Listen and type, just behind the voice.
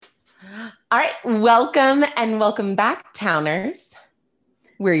All right, welcome and welcome back, Towners.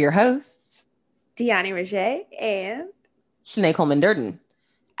 We're your hosts, Deanna Roget and Shanae Coleman Durden,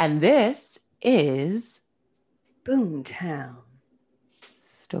 and this is Boomtown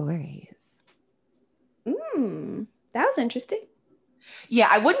Stories. That was interesting. Yeah,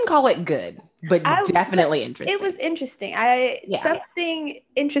 I wouldn't call it good, but definitely interesting. It was interesting. Something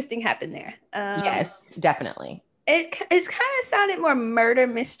interesting happened there. Yes, definitely. It's kind of sounded more murder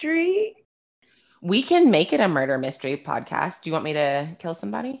mystery. We can make it a murder mystery podcast. Do you want me to kill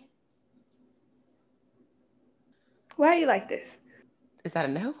somebody? Why are you like this? Is that a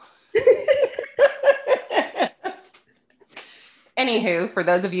no? Anywho, for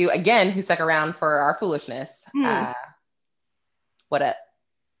those of you, again, who stuck around for our foolishness, what up?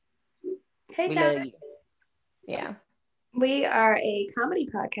 Hey, we Tyler. love you. Yeah. We are a comedy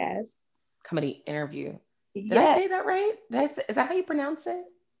podcast. Comedy interview. Did I say that right? Is that how you pronounce it?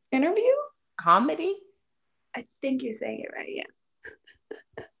 Interview? Comedy? I think you're saying it right, yeah.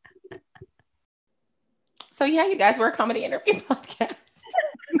 So yeah, you guys, we're a comedy interview podcast.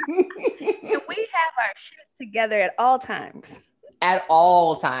 And we have our shit together at all times. At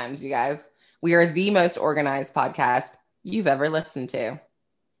all times, you guys. We are the most organized podcast you've ever listened to.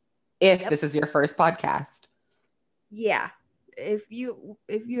 If this is your first podcast. Yeah. If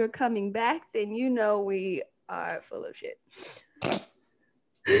you're coming back, then you know we are full of shit.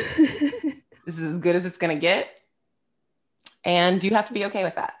 This is as good as it's gonna get. And you have to be okay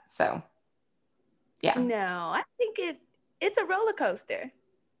with that. So yeah. No, I think it's a roller coaster.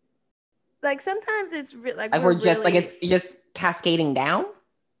 Like sometimes it's like we're just like it's just cascading down.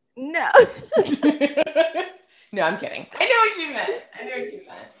 No. No, I'm kidding. I know what you meant.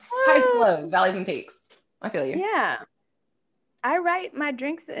 Highs and lows, valleys and peaks. I feel you. Yeah. I write my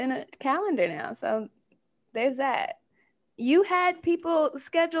drinks in a calendar now. So there's that. You had people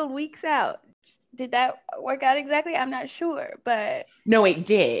scheduled weeks out. Did that work out exactly? I'm not sure, but no, it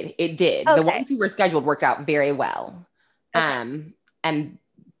did. Okay. The ones who were scheduled worked out very well. Okay. And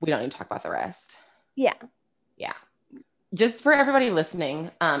we don't need to talk about the rest. Yeah. Just for everybody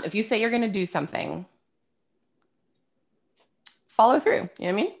listening, if you say you're going to do something, follow through. You know what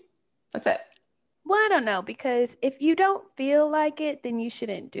I mean? That's it. Well, I don't know, because if you don't feel like it, then you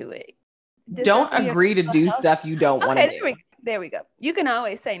shouldn't do it. Don't agree to do stuff you don't want to do. There we go. You can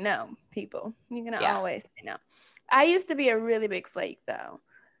always say no, people. You can always say no. I used to be a really big flake, though.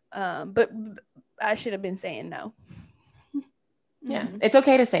 But I should have been saying no. Yeah. It's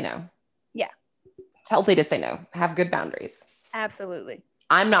okay to say no. Yeah. It's healthy to say no. Have good boundaries. Absolutely.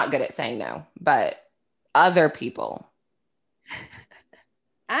 I'm not good at saying no, but other people.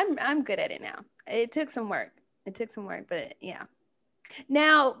 I'm good at it now. It took some work, but yeah.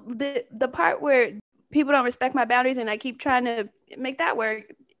 Now, the part where people don't respect my boundaries and I keep trying to make that work,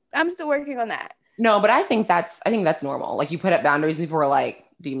 I'm still working on that. No, but I think that's normal. Like you put up boundaries and people are like,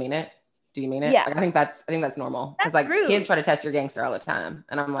 do you mean it? Yeah. Like, I think that's normal. Because like rude. Kids try to test your gangster all the time.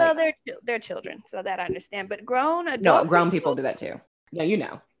 And I'm like, well, they're children, so that I understand. But grown people do that too. No, you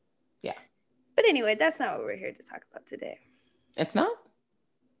know. Yeah. But anyway, that's not what we're here to talk about today. It's not?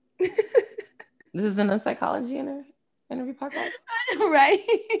 This isn't a psychology interview podcast? I know, right?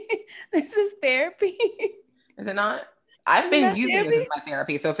 This is therapy. Is it not? I've been using this as my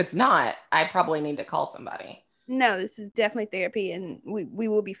therapy. So if it's not, I probably need to call somebody. No, this is definitely therapy, and we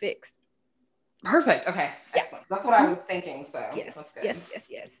will be fixed. Perfect. Okay. Excellent. That's what I was thinking. So that's good.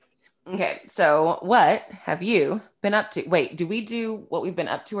 Yes. Okay. So what have you been up to? Wait, do we do what we've been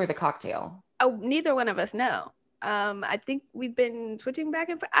up to or the cocktail? Oh, neither one of us know. I think we've been switching back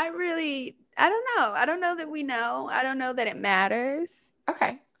and forth. I don't know. I don't know that we know. I don't know that it matters.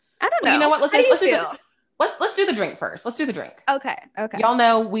 Okay. I don't know. You know what? Let's do the drink first. Let's do the drink. Okay. Y'all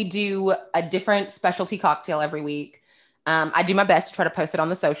know we do a different specialty cocktail every week. I do my best to try to post it on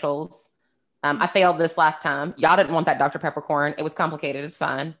the socials. I failed this last time. Y'all didn't want that Dr. Peppercorn. It was complicated. It's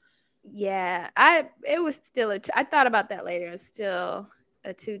fine. Yeah. It was still I thought about that later. It's still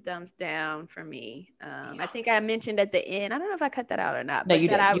a 2 thumbs down for me. I think I mentioned at the end, I don't know if I cut that out or not. No, you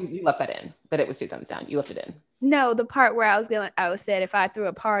did. You left that in, that it was 2 thumbs down. You left it in. No, the part where I said if I threw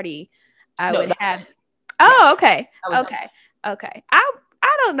a party, I would have. Oh, okay. Okay. I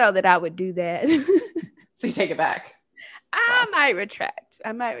don't know that I would do that. So you take it back. I might retract.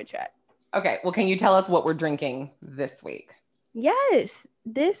 Okay. Well, can you tell us what we're drinking this week? Yes.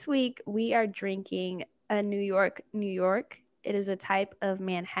 This week we are drinking a New York. It is a type of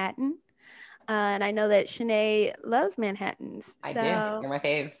Manhattan. And I know that Shanae loves Manhattans. I do. They're my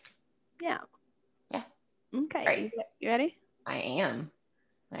faves. Yeah. Okay. Right. You ready? I am.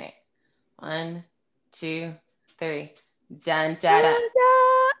 All right. 1, 2, 3. Dun, da, da.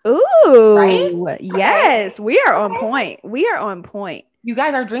 Ooh. Right? Ooh, yes, Okay. we are on Okay. point. We are on point. You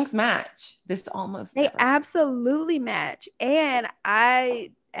guys, our drinks match. This almost They never. absolutely match. And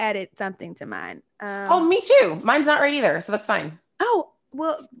I added something to mine. Oh, me too. Mine's not right either, so that's fine. Oh,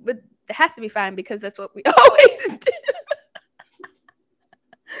 well, but it has to be fine because that's what we always do.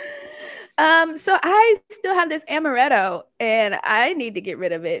 So I still have this amaretto and I need to get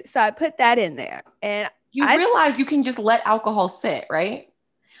rid of it. So I put that in there. And You realize you can just let alcohol sit, right?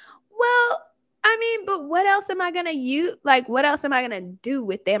 well, I mean, but what else am I gonna use? Like, what else am I gonna do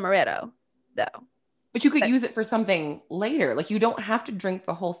with the amaretto, though? But you could use it for something later. Like you don't have to drink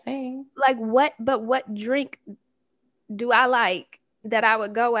the whole thing. Like what? But what drink do I like that I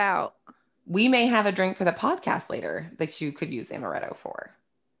would go out? We may have a drink for the podcast later that you could use amaretto for.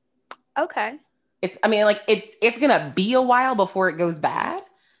 Okay. It's gonna be a while before it goes bad.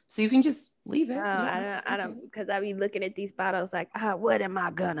 So you can just leave it. Oh, I don't, because I be looking at these bottles like, what am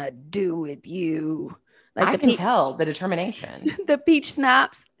I gonna do with you? Like I can tell the determination. the peach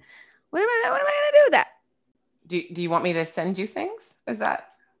schnapps. What am I gonna do with that? Do you want me to send you things? Is that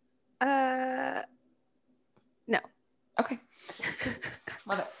no. okay?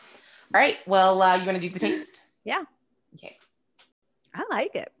 Love it. All right. Well, you want to do the taste? Yeah. Okay. I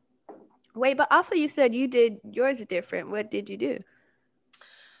like it. Wait, but also you said you did yours different. What did you do?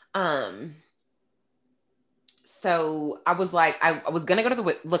 So I was like, I was gonna go to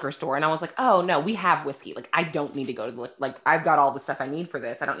the liquor store, and I was like, oh no, we have whiskey. Like I don't need to go to the I've got all the stuff I need for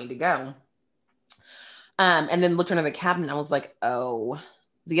this. I don't need to go. And then looked under the cabinet. And I was like, oh,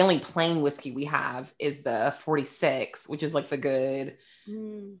 the only plain whiskey we have is the 46, which is like the good.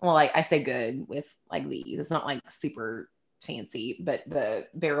 Well, like I say good with like these. It's not like super fancy, but the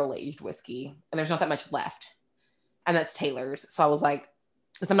barrel aged whiskey, and there's not that much left, and that's Taylor's. So I was like,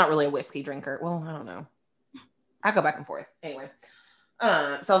 because I'm not really a whiskey drinker. Well, I don't know. I go back and forth anyway. So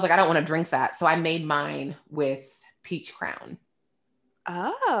I was like, I don't want to drink that. So I made mine with Peach Crown.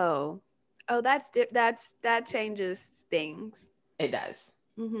 Oh, that changes things. It does.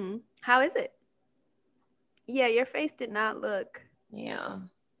 Mm-hmm. How is it? Yeah, your face did not look. Yeah,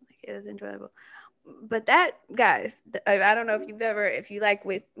 like it was enjoyable. But that, guys, I don't know if you like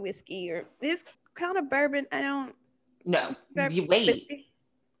with whiskey or this Crown of Bourbon. I don't. No, you wait.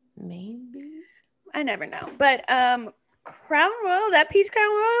 Maybe. I never know. But Crown Royal, that peach Crown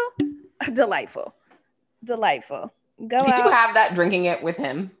Royal, delightful. Delightful. Did you have that drinking it with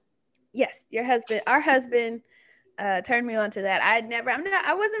him? Yes, our husband turned me on to that. I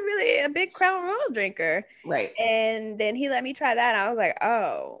wasn't really a big Crown Royal drinker. Right. And then he let me try that. And I was like,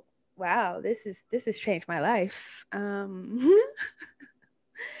 oh, wow, this has changed my life.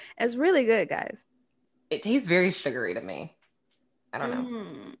 It's really good, guys. It tastes very sugary to me. I don't know.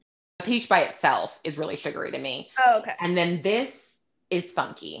 Peach by itself is really sugary to me. Oh, okay. And then this is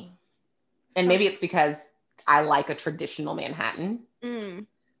funky. And maybe it's because I like a traditional Manhattan.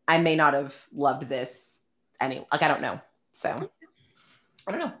 I may not have loved this I don't know. So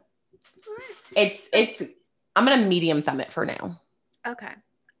I don't know. It's I'm gonna medium thumb it for now. Okay.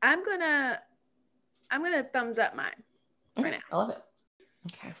 I'm gonna thumbs up mine for now. I love it.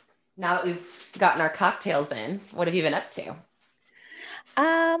 Okay. Now that we've gotten our cocktails in, what have you been up to?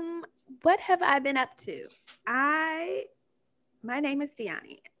 What have I been up to? My name is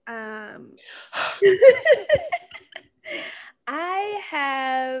Deani.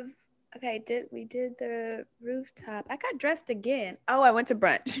 We did the rooftop. I got dressed again. Oh, I went to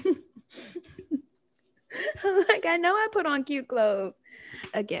brunch. Like, I know I put on cute clothes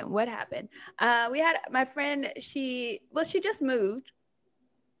again. What happened? We had my friend, she just moved.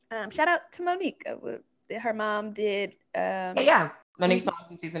 Shout out to Monique. Her mom did. Monique's mom was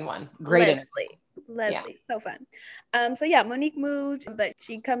in season 1. Great. Leslie, so fun. So yeah, Monique moved, but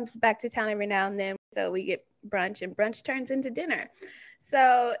she comes back to town every now and then. So we get brunch, and brunch turns into dinner.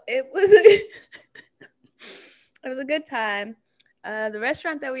 So it was a good time. The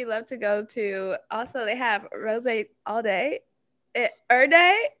restaurant that we love to go to, also they have rosé all day.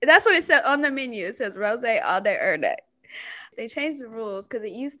 Day. That's what it said on the menu. It says rosé all day day. They changed the rules because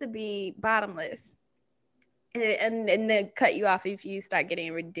it used to be bottomless, and they cut you off if you start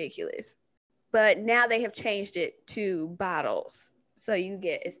getting ridiculous. But now they have changed it to bottles, so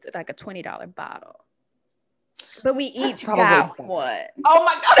it's like a $20 bottle. But we each got one. Oh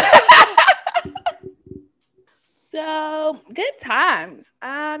my god! So good times.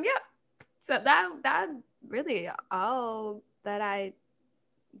 Yeah. So that's really all that I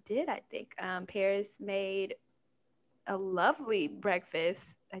did. I think Paris made a lovely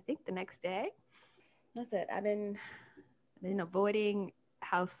breakfast. I think the next day. That's it. I've been avoiding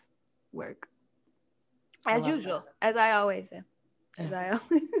housework as usual, as I always am.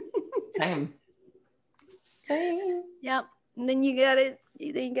 Same. Yep. And then you gotta do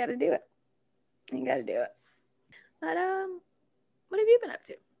it. You gotta do it. But what have you been up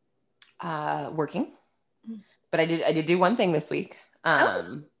to? Working. But I did do one thing this week.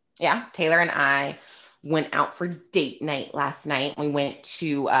 Yeah, Taylor and I went out for date night last night. We went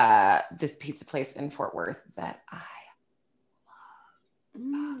to this pizza place in Fort Worth that I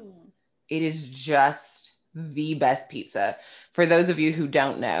love. It is just the best pizza. For those of you who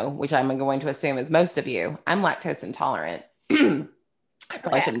don't know, which I'm going to assume is most of you, I'm lactose intolerant. I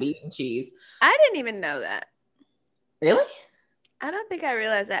probably shouldn't be eating cheese. I didn't even know that. Really? I don't think I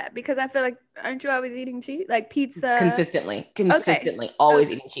realized that because I feel like, aren't you always eating cheese? Like pizza? Consistently, always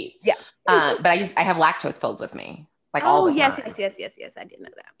eating cheese. Yeah. But I have lactose pills with me, like all the time. Yes. I did know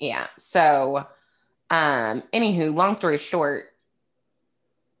that. Yeah. So, anywho, long story short,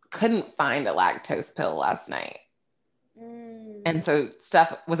 couldn't find a lactose pill last night. And so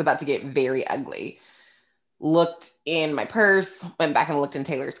stuff was about to get very ugly. Looked in my purse, went back and looked in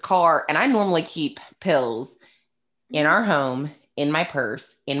Taylor's car. And I normally keep pills in our home, in my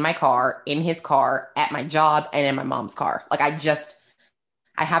purse, in my car, in his car, at my job, and in my mom's car. Like I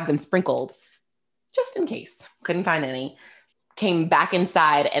have them sprinkled just in case. Couldn't find any. Came back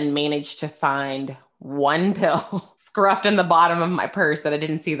inside and managed to find one pill scruffed in the bottom of my purse that I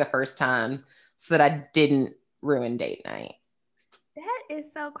didn't see the first time so that I didn't ruin date night. That is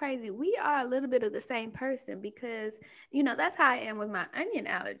so crazy. We are a little bit of the same person because, that's how I am with my onion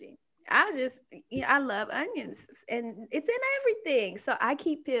allergy. I love onions and it's in everything. So I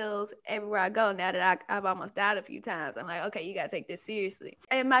keep pills everywhere I go now that I've almost died a few times. I'm like, okay, you got to take this seriously.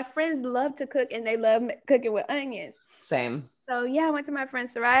 And my friends love to cook and they love cooking with onions. Same. So yeah, I went to my friend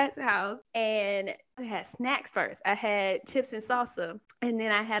Soraya's house and I had snacks first. I had chips and salsa and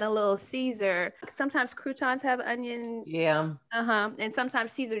then I had a little Caesar. Sometimes croutons have onion. Yeah. And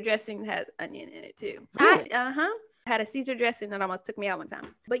sometimes Caesar dressing has onion in it too. Really? Had a Caesar dressing that almost took me out one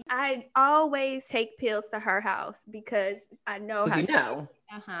time. But I always take pills to her house because I know how to know.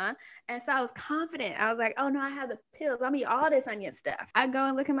 And so I was confident. I was like, oh no, I have the pills. I'll eat all this onion stuff. I go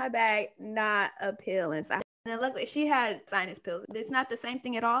and look in my bag, not a pill inside. And then luckily she had sinus pills. It's not the same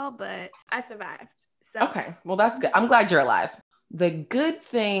thing at all, but I survived. So okay, well that's good. I'm glad you're alive. The good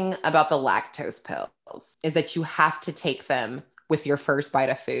thing about the lactose pills is that you have to take them with your first bite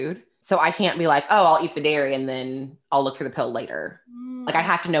of food. So I can't be like, oh, I'll eat the dairy and then I'll look for the pill later. Like I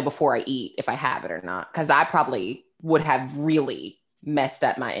have to know before I eat if I have it or not, because I probably would have really messed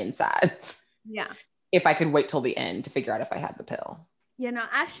up my insides. Yeah. If I could wait till the end to figure out if I had the pill.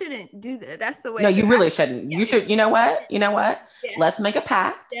 I shouldn't do that. That's the way. No, you really shouldn't. Yeah. You should. You know what? Yeah. Let's make a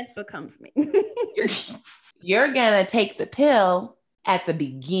pact. Death becomes me. You're going to take the pill at the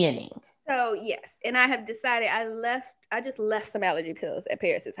beginning. So yes, and I have decided I just left some allergy pills at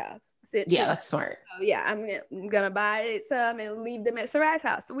Paris's house. That's smart. So yeah, I'm gonna buy some and leave them at Sarai's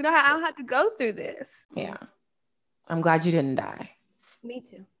house. So I don't have to go through this. Yeah, I'm glad you didn't die. Me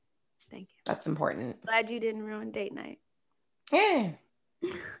too. Thank you. That's important. Glad you didn't ruin date night. Yeah.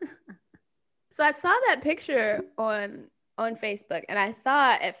 So I saw that picture on Facebook, and I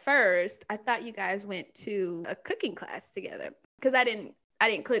thought at first you guys went to a cooking class together because I didn't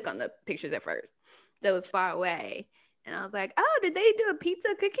click on the pictures at first. That was far away. And I was like, oh, did they do a pizza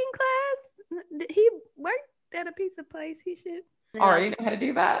cooking class? Did he work at a pizza place? He should already know how to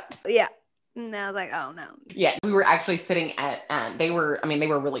do that. Yeah. And I was like, oh no. Yeah, we were actually sitting at, they were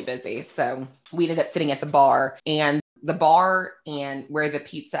really busy. So we ended up sitting at the bar, and the bar and where the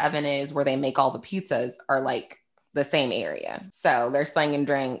pizza oven is, where they make all the pizzas, are like the same area. So they're slinging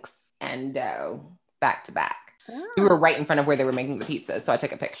drinks and dough back to back. Oh. We were right in front of where they were making the pizza. So I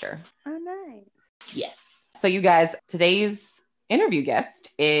took a picture. Oh, nice. Yes. So you guys, today's interview guest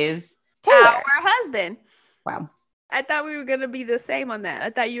is Taylor. Our husband. Wow. I thought we were going to be the same on that.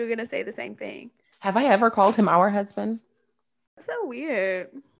 I thought you were going to say the same thing. Have I ever called him our husband? So weird.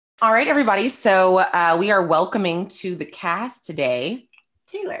 All right, everybody. So we are welcoming to the cast today,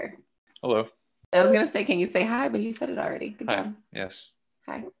 Taylor. Hello. I was going to say, can you say hi? But he said it already. Good job. Yes.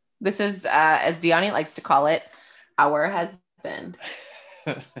 Hi. This is, as Deani likes to call it, our husband.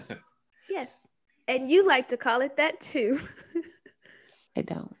 Yes. And you like to call it that too. I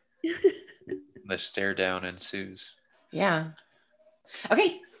don't. The stare down ensues. Yeah.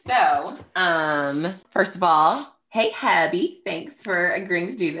 Okay. So, first of all, hey, hubby. Thanks for agreeing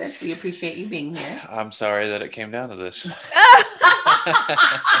to do this. We appreciate you being here. I'm sorry that it came down to this.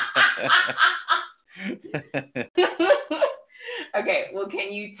 Okay, well,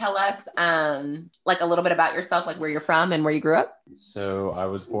 can you tell us like a little bit about yourself, like where you're from and where you grew up? So I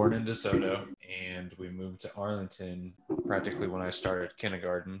was born in DeSoto, and we moved to Arlington practically when I started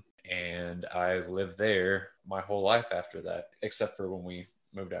kindergarten. and I lived there my whole life after that, except for when we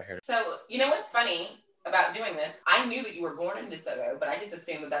moved out here. So, you know what's funny about doing this? I knew that you were born in DeSoto, but I just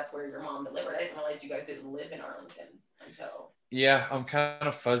assumed that that's where your mom delivered. I didn't realize you guys didn't live in Arlington until... Yeah, I'm kind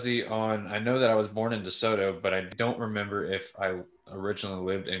of fuzzy on, I know that I was born in DeSoto, but I don't remember if I originally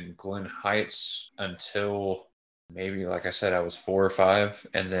lived in Glen Heights until maybe, like I said, I was 4 or 5.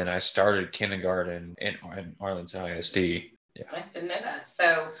 And then I started kindergarten in Arlington ISD. Yeah. I didn't know that.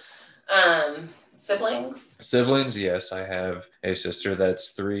 So, siblings? Siblings, yes. I have a sister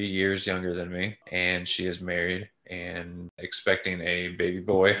that's 3 years younger than me, and she is married and expecting a baby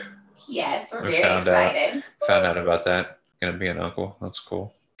boy. Yes, we're very excited. Found out about that. Gonna be an uncle. That's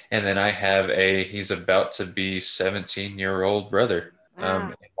cool. And then I have he's about to be 17-year-old brother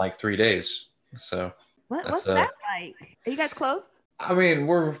in like 3 days. So what's that like? Are you guys close? I mean,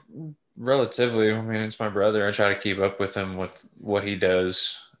 we're relatively, I mean, it's my brother. I try to keep up with him with what he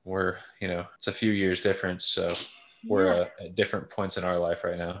does. We're, it's a few years difference. So we're at different points in our life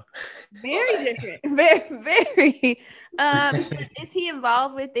right now. Very different. Very. Is he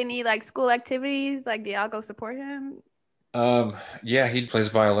involved with any like school activities? Like, do y'all go support him? Yeah, he plays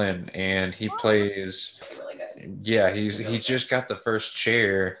violin and he plays. Really good. Yeah, he just got the first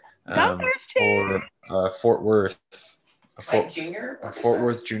chair. First chair. For Fort Worth. Junior orchestra? Fort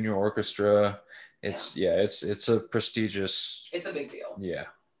Worth Junior Orchestra. It's a prestigious. It's a big deal. Yeah.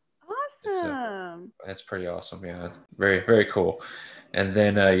 Awesome. That's pretty awesome. Yeah, very very cool. And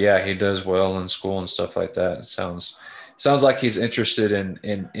then he does well in school and stuff like that. It sounds like he's interested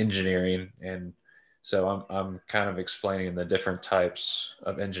in engineering, and so I'm kind of explaining the different types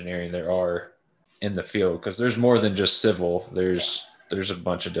of engineering there are in the field, because there's more than just civil. There's a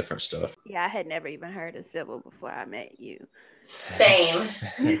bunch of different stuff. Yeah, I had never even heard of civil before I met you. Same.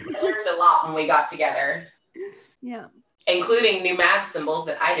 I learned a lot when we got together. Yeah. Including new math symbols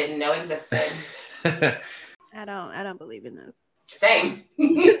that I didn't know existed. I don't believe in those. Same. Saw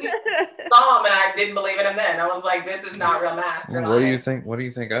them and I didn't believe in them then. I was like, this is not real math. What do you think? What do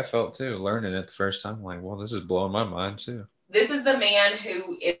you think I felt too, learning it the first time? Like, well, this is blowing my mind too. This is the man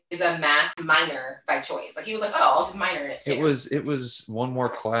who is a math minor by choice. Like, he was like, oh, I'll just minor in it too. It was one more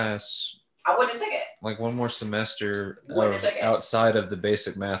class. I wouldn't have took it. Like one more semester outside of the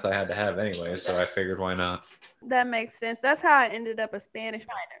basic math I had to have anyway. So I figured, why not? That makes sense. That's how I ended up a Spanish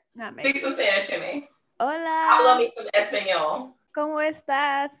minor. Speak some Spanish to me. Hola. Habla mi español. ¿Cómo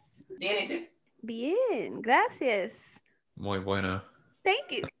estás? Bien, ¿y tú? Bien, gracias. Muy bueno.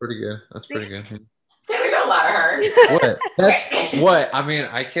 Thank you. That's pretty good. That's pretty good. Taylor, don't lie to her. What? That's what? I mean,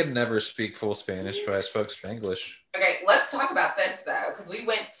 I can never speak full Spanish, but I spoke Spanglish. Okay, let's talk about this though, because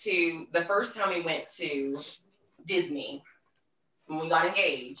the first time we went to Disney, when we got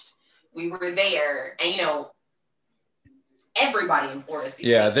engaged, we were there, and everybody in Florida speaks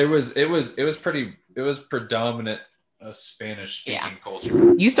Spanish. It was predominant a Spanish speaking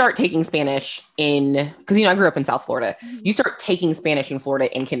culture. You start taking Spanish because I grew up in South Florida. You start taking Spanish in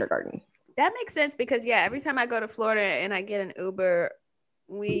Florida in kindergarten. That makes sense because every time I go to Florida and I get an Uber,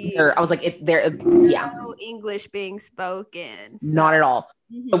 I was like, no English being spoken. So. Not at all.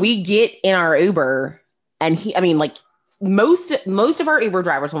 Mm-hmm. We get in our Uber, and most of our Uber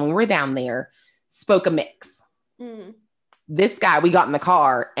drivers when we were down there spoke a mix. Mm. This guy, we got in the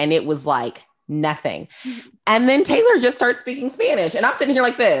car, and it was like nothing. And then Taylor just starts speaking Spanish, and I'm sitting here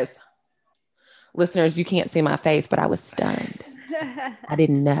like this. Listeners, you can't see my face, but I was stunned. I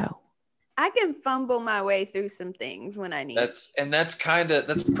didn't know. I can fumble my way through some things when I need. That's pretty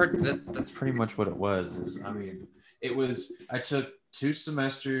much what it was. I took 2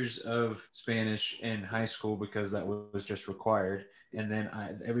 semesters of Spanish in high school because that was just required, and then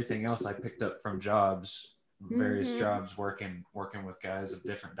everything else I picked up from jobs, various jobs working with guys of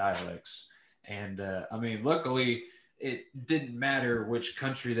different dialects. And luckily it didn't matter which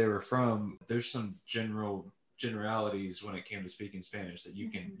country they were from. There's some generalities when it came to speaking Spanish that you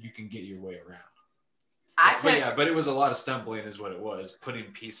can get your way around. But it was a lot of stumbling is what it was, putting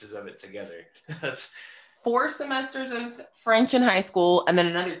pieces of it together. That's 4 semesters of French in high school and then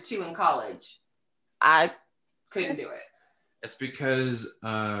another 2 in college. I couldn't do it. It's because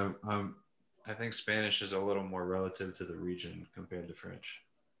I think Spanish is a little more relative to the region compared to French.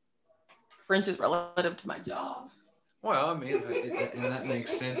 French is relative to my job. Well, and that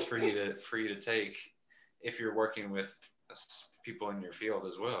makes sense for you to take if you're working with people in your field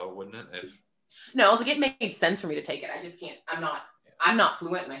as well, wouldn't it? No, it made sense for me to take it. I just can't. I'm not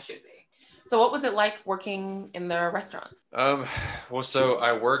fluent, and I should be. So what was it like working in the restaurants? Well, so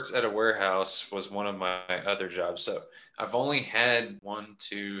I worked at a warehouse was one of my other jobs. So I've only had 4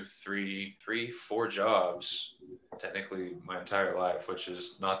 jobs technically my entire life, which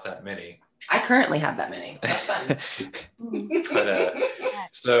is not that many. I currently have that many, so that's fun. But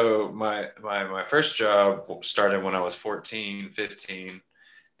so my first job started when I was 14, 15.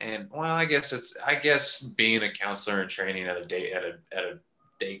 And well, I guess being a counselor and training at a day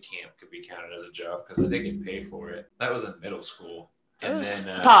camp could be counted as a job because I did get paid for it. That was in middle school. And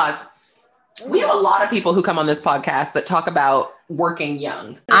then Pause. We have a lot of people who come on this podcast that talk about working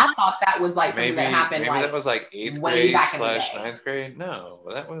young. I thought that was like something that happened. Maybe that was like 8th grade / 9th grade. No,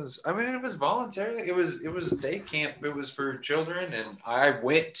 that was. I mean, it was voluntary. It was day camp. It was for children, and I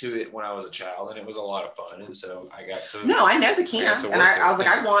went to it when I was a child, and it was a lot of fun. And so I got to. No, I know the camp, and I was like,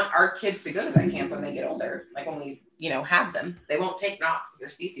 I want our kids to go to that camp when they get older. Like when we, have them. They won't take knocks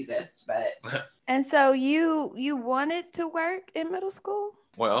because they're speciesist, but. And so you wanted to work in middle school?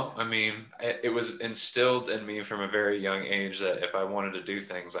 Well, I mean, it was instilled in me from a very young age that if I wanted to do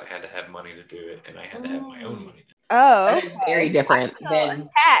things, I had to have money to do it, and I had to have my own money. Oh, that is very different than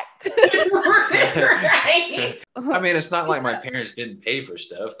attacked. Right? I mean, it's not like my parents didn't pay for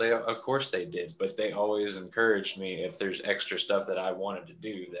stuff. Of course they did, but they always encouraged me if there's extra stuff that I wanted to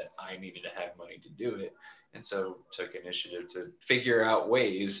do that I needed to have money to do it, and so took initiative to figure out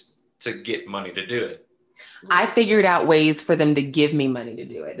ways to get money to do it. I figured out ways for them to give me money to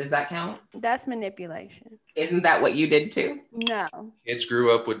do it. Does that count? That's manipulation. Isn't that what you did too? No. Kids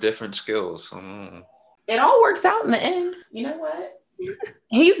grew up with different skills. It all works out in the end. You know what?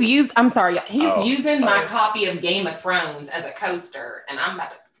 He's using my copy of Game of Thrones as a coaster, and I'm about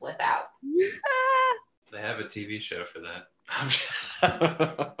to flip out. They have a TV show for that.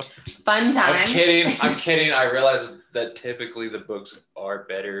 Fun time. I'm kidding. I realize that typically the books are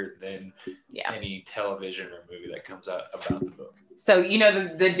better than any television or movie that comes out about the book. So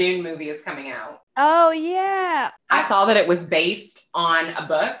the Dune movie is coming out. Oh yeah. I saw that it was based on a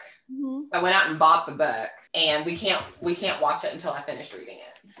book. Mm-hmm. So I went out and bought the book, and we can't watch it until I finish reading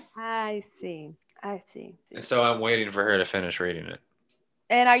it. I see. And so I'm waiting for her to finish reading it.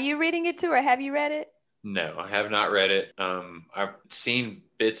 And are you reading it too, or have you read it? No, I have not read it. I've seen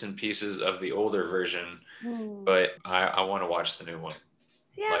bits and pieces of the older version, but I want to watch the new one.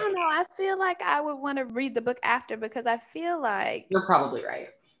 See, I don't know. I feel like I would want to read the book after because I feel like you're probably right.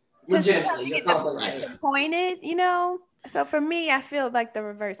 Legitimately, you're probably right. Disappointed, So for me, I feel like the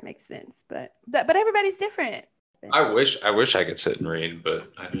reverse makes sense, but everybody's different. I wish I could sit and read,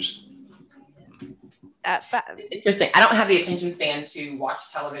 but I just. Interesting. I don't have the attention span to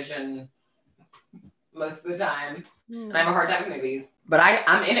watch television most of the time, and I have a hard time with movies. But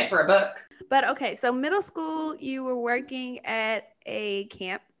I'm in it for a book. But okay, so middle school, you were working at a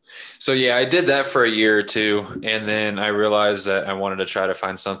camp. So yeah, I did that for a year or two, and then I realized that I wanted to try to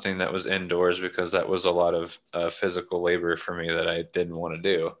find something that was indoors because that was a lot of physical labor for me that I didn't want to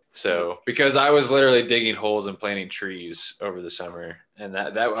do. So because I was literally digging holes and planting trees over the summer, and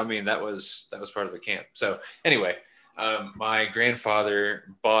that was part of the camp. So anyway, my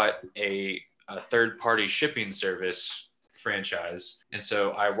grandfather bought a third-party shipping service franchise, and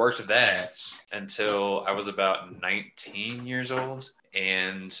so I worked that until I was about 19 years old.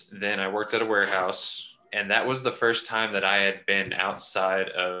 And then I worked at a warehouse, and that was the first time that I had been outside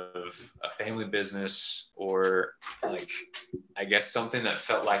of a family business or like, I guess something that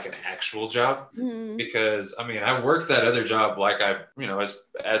felt like an actual job. Mm-hmm. Because I mean, I worked that other job like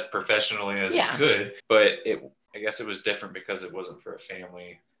as professionally as I could, but I guess it was different because it wasn't for a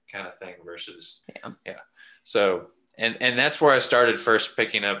family kind of thing versus So and that's where I started first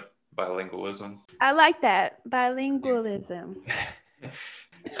picking up bilingualism. I like that, bilingualism. I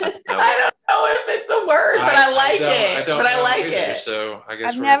don't know if it's a word, but I like it. I like it. So I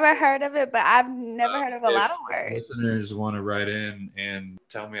guess I've never heard of it, but I've never heard of a lot of words. Listeners want to write in and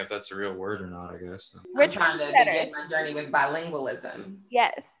tell me if that's a real word or not, I guess. We're trying to begin my journey with bilingualism.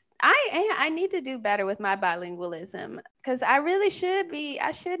 Yes. I need to do better with my bilingualism because I really should be.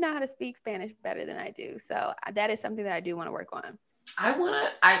 I should know how to speak Spanish better than I do. So that is something that I do want to work on. I want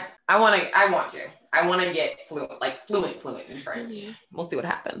to get fluent in French. Mm-hmm. We'll see what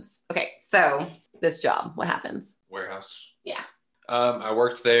happens. Okay. So this job, what happens? Warehouse. Yeah. I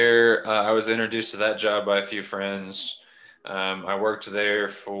worked there. I was introduced to that job by a few friends. I worked there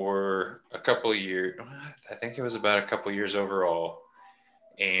for a couple of years. I think it was about a couple of years overall.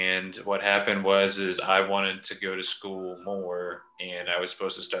 And what happened was I wanted to go to school more, and I was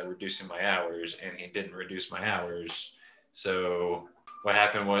supposed to start reducing my hours, and he didn't reduce my hours. So what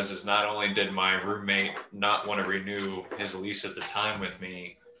happened was not only did my roommate not want to renew his lease at the time with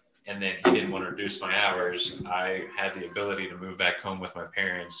me, and then he didn't want to reduce my hours, I had the ability to move back home with my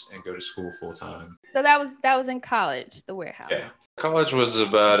parents and go to school full time. So that was in college, the warehouse. Yeah. College was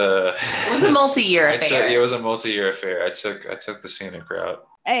about It was a multi-year affair. it was a multi-year affair. I took the scenic route.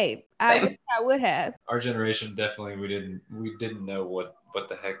 Hey, I would have. Our generation definitely we didn't know what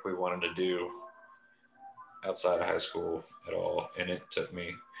the heck we wanted to do outside of high school at all, and it took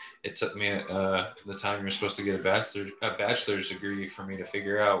me the time you're supposed to get a bachelor's degree for me to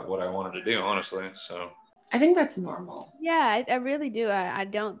figure out what I wanted to do, honestly. So I think that's normal. Yeah, I really do. I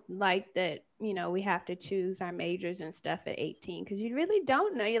don't like that, we have to choose our majors and stuff at 18 because you really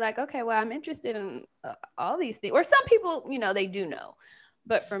don't know. You're like, okay, well, I'm interested in all these things. Or some people, they do know.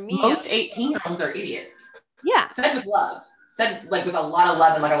 But for me, most 18-year-olds are idiots. Yeah. Said with love. Said like with a lot of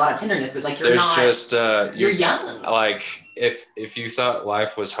love and like a lot of tenderness, but like you're young. Like if you thought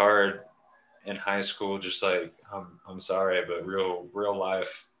life was hard in high school, just like I'm sorry, but real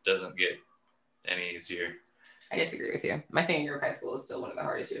life doesn't get any easier. I disagree with you. My senior year of high school is still one of the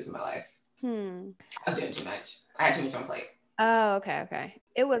hardest years of my life. I was doing too much. I had too much on my plate. Oh, okay.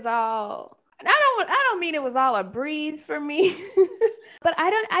 It was all. I don't mean it was all a breeze for me, but I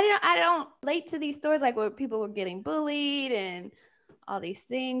don't relate to these stories like where people were getting bullied and all these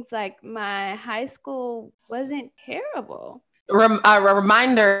things. Like my high school wasn't terrible. A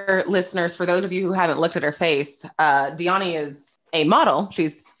reminder, listeners, for those of you who haven't looked at her face, Deani is a model.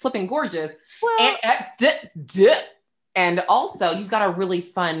 She's flipping gorgeous. Well, and also you've got a really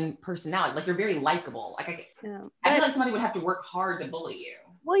fun personality. Like you're very likable. Like I feel like somebody would have to work hard to bully you.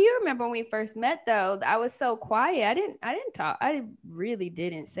 Well, you remember when we first met, though, I was so quiet. I didn't talk. I really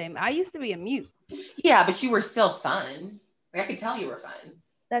didn't say. I used to be a mute. Yeah, but you were still fun. Like I could tell you were fun.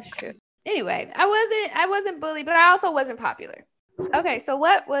 That's true. Anyway, I wasn't bullied, but I also wasn't popular. Okay, so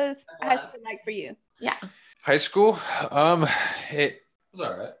what was high school like for you? Yeah. High school, it was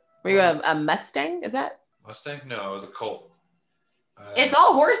all right. Were you a Mustang? Is that Mustang? No, it was a Colt. It's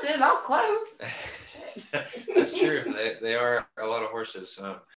all horses. I was close. That's true. They are a lot of horses.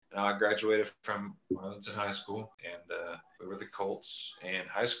 Now I graduated from Arlington High School, and we were the Colts. And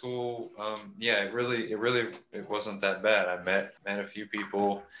high school, it wasn't that bad. I met a few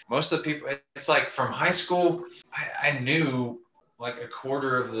people. Most of the people, it's like from high school, I knew like a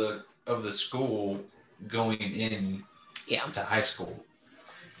quarter of the school going in to high school,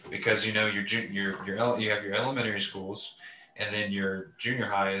 because you have your elementary schools, and then your junior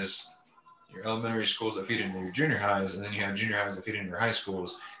highs. Your elementary schools that feed into your junior highs, and then you have junior highs that feed into your high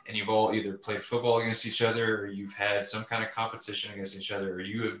schools, and you've all either played football against each other, or you've had some kind of competition against each other, or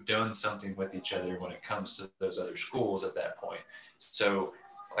you have done something with each other when it comes to those other schools at that point. So,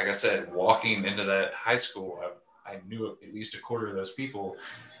 like I said, walking into that high school, I knew at least a quarter of those people.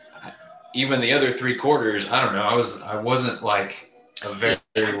 Even the other 3/4, I don't know. I wasn't like a very,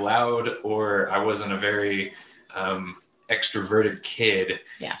 very loud, or I wasn't a very extroverted kid.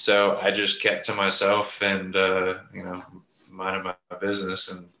 Yeah. So I just kept to myself and minded my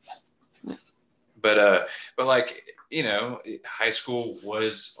business. And but like, high school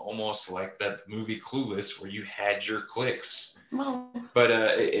was almost like that movie Clueless, where you had your cliques. Well, but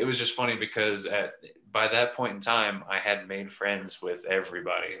it was just funny because by that point in time, I had made friends with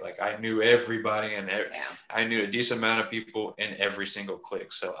everybody. Like I knew everybody, and I knew a decent amount of people in every single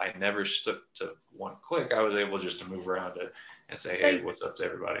clique. So I never stuck to one clique. I was able just to move around and say, hey, what's up to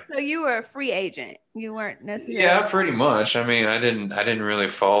everybody? So you were a free agent. You weren't necessarily. Yeah, pretty much. I mean, I didn't really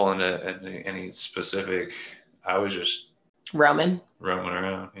fall into any specific. I was just roaming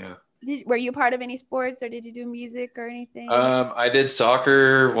around. Yeah. Were you part of any sports, or did you do music or anything? I did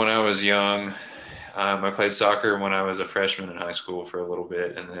soccer when I was young. I played soccer when I was a freshman in high school for a little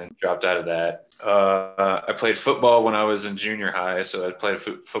bit, and then dropped out of that. I played football when I was in junior high, so I played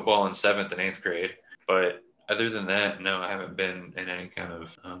football in 7th and 8th grade. But other than that, no, I haven't been in any kind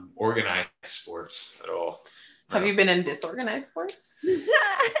of organized sports at all. Have you been in disorganized sports?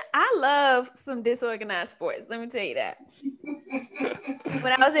 I love some disorganized sports. Let me tell you that.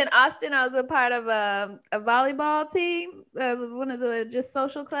 When I was in Austin, I was a part of a volleyball team, one of the just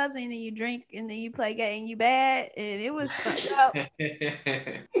social clubs, and then you drink and then you play game, you bad, and it was fun.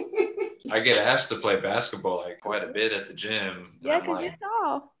 I get asked to play basketball like quite a bit at the gym. Yeah, because you're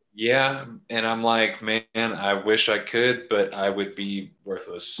tall. Yeah, and I'm like, man, I wish I could, but I would be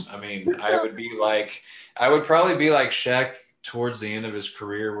worthless. I mean, I would probably be like Shaq towards the end of his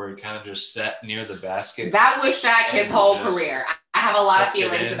career, where he kind of just sat near the basket. That was Shaq his whole career. I have a lot of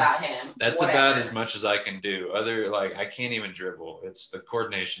feelings about him. That's about as much as I can do. I can't even dribble. It's the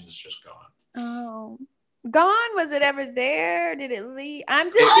coordination is just gone. Oh. Gone? Was it ever there? Did it leave?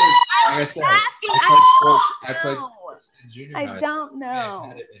 I'm just like I said, I played sports. In junior I high, don't I know.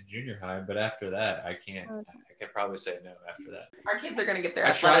 had it in junior high, but after that, I can't. Okay. I could probably say no after that. Our kids are gonna get their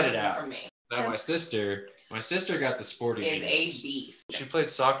I tried it athleticism out. from me. Now my sister got the sporty Is a genes. beast. She played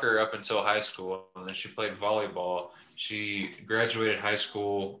soccer up until high school, and then she played volleyball. She graduated high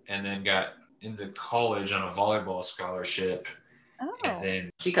school and then got into college on a volleyball scholarship. Oh. And then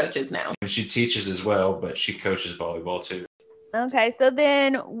She coaches now. she teaches as well, but she coaches volleyball too. Okay, so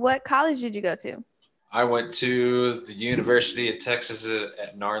then what college did you go to? I went to the University of Texas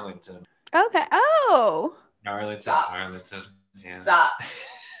at Arlington. Okay. Oh. Stop. Arlington. Yeah. Stop.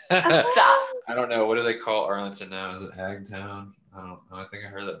 Stop. I don't know. What do they call Arlington now? Is it Agtown? I don't know. I think I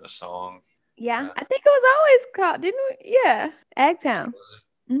heard that in a song. Yeah, I think it was always called, didn't we? Yeah, Agtown. Was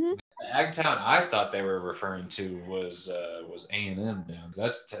it? Mm-hmm. Agtown, I thought they were referring to was A&M down.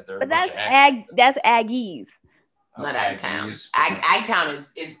 That's But that's Aggies. Not Agtown. Agtown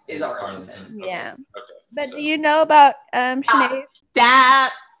is Arlington. Okay. Yeah. Okay. But So, do you know about Sinead?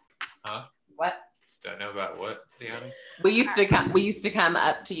 Stop. Huh? What? Do I know about what, Deanna? We used to come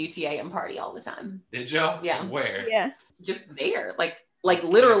up to UTA and party all the time. Did y'all? Yeah. Where? Yeah. Just there, like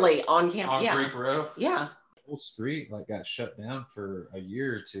literally on campus. On Yeah. Greek Row? Yeah. Whole street got shut down for a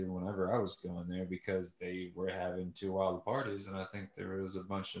year or two whenever I was going there because they were having too wild parties, and I think there was a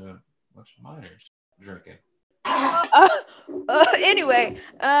bunch of minors drinking. Anyway,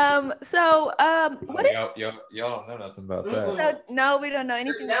 what? Y'all don't know nothing about that. Mm-mm. So, no, we don't know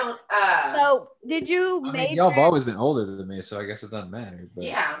anything. Don't. So, did you I major? mean, y'all have always been older than me, so I guess it doesn't matter. But,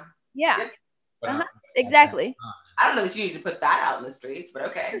 Yeah. Yeah, but exactly. I don't know that you need to put that out in the streets, but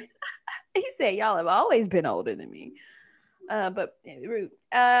okay. He said, "Y'all have always been older than me." But rude.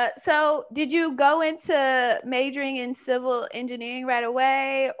 So did you go into majoring in civil engineering right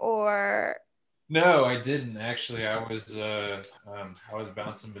away, or? No, I didn't actually. I was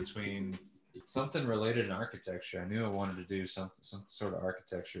bouncing between something related in architecture. I knew I wanted to do some sort of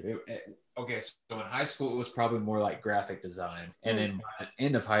architecture. Okay, so in high school it was probably more like graphic design, and then by the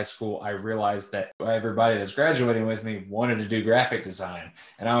end of high school I realized that everybody that's graduating with me wanted to do graphic design,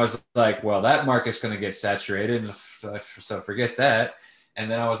 and I was like, well, that market's going to get saturated, so forget that. And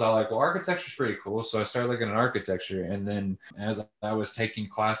then I was all like, well, architecture's pretty cool. So I started looking at architecture. And then as I was taking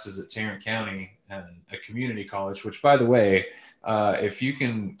classes at Tarrant County, a community college, which, by the way, if you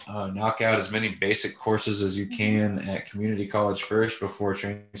can knock out as many basic courses as you can at community college first before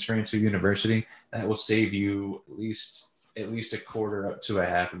transferring to university, that will save you at least a quarter up to a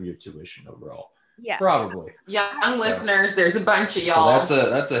half of your tuition overall. Yeah. Probably. Young listeners, there's a bunch of y'all. So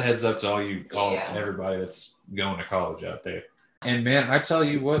that's a heads up to Yeah. everybody that's going to college out there. And man, I tell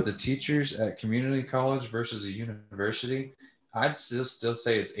you what, the teachers at community college versus a university, I'd still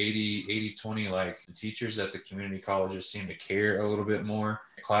say it's 80-20. Like the teachers at the community colleges seem to care a little bit more.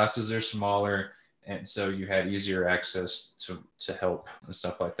 Classes are smaller, and so you had easier access to help and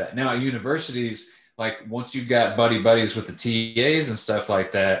stuff like that. Now at universities, like once you got buddies with the TAs and stuff like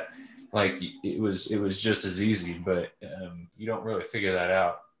that, like it was just as easy, but you don't really figure that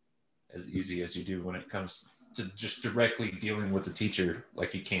out as easy as you do when it comes to just directly dealing with the teacher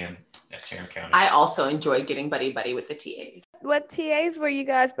like you can at Tarrant County. I also enjoyed getting buddy with the TAs. What TAs were you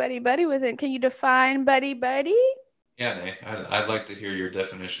guys buddy with? And can you define buddy? Yeah, Nate, I'd like to hear your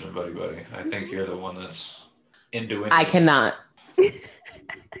definition of buddy. I think you're the one that's into it. I cannot.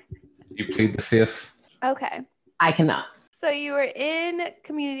 You plead the fifth. Okay. I cannot. So you were in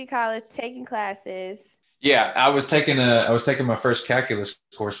community college taking classes. Yeah, I was taking my first calculus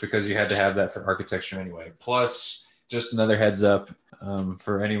course because you had to have that for architecture anyway. Plus, just another heads up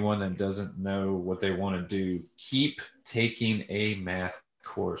for anyone that doesn't know what they want to do, keep taking a math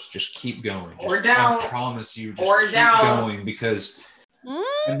course. Just keep going. I promise you, just keep going because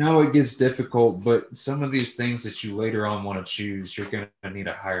I know it gets difficult, but some of these things that you later on want to choose, you're going to need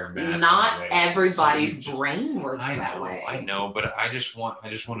a higher math. Not everybody's brain works that way. I know, but I just want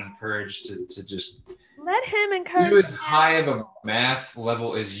to encourage to just let him encourage you as high of a math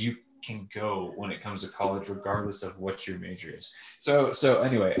level as you can go when it comes to college, regardless of what your major is. So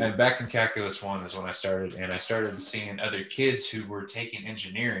anyway, and back in Calculus 1 is when I started, and I started seeing other kids who were taking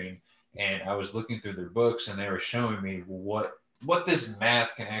engineering, and I was looking through their books, and they were showing me what this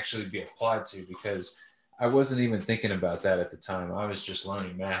math can actually be applied to, because I wasn't even thinking about that at the time. I was just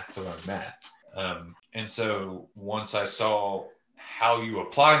learning math to learn math. And so once I saw how you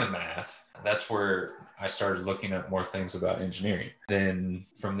apply the math, that's where I started looking at more things about engineering. Then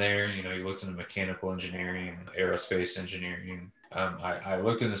from there, you looked into mechanical engineering, aerospace engineering. I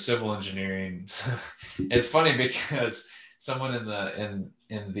looked into civil engineering. It's funny because someone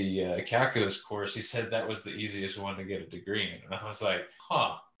in the calculus course, he said that was the easiest one to get a degree in. And I was like,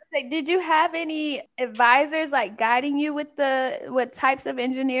 huh. say, did you have any advisors like guiding you with what types of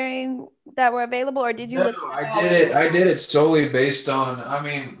engineering that were available, or did you No, look? I did it solely based on, I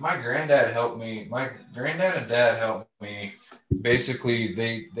mean, my granddad helped me. My granddad and dad helped me. Basically,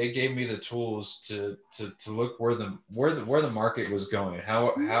 they gave me the tools to look where the market was going.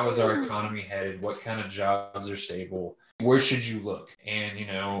 How is our economy headed? What kind of jobs are stable? Where should you look? And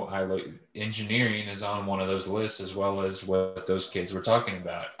I look, engineering is on one of those lists, as well as what those kids were talking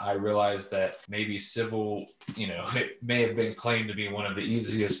about. I realized that maybe civil, it may have been claimed to be one of the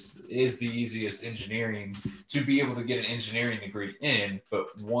easiest engineering to be able to get an engineering degree in.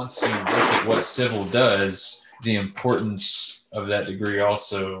 But once you look at what civil does, the importance of that degree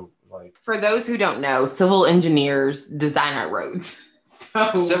also, like, for those who don't know, civil engineers design our roads.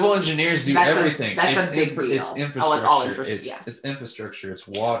 So civil engineers do everything. That's a big deal. It's infrastructure. It's infrastructure. It's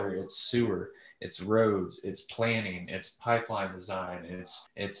water. It's sewer. It's roads. It's planning. It's pipeline design.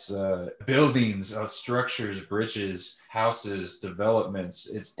 It's buildings, structures, bridges, houses, developments.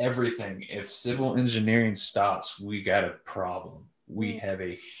 It's everything. If civil engineering stops, we got a problem. We have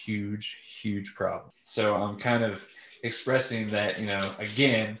a huge problem. So I'm kind of expressing that,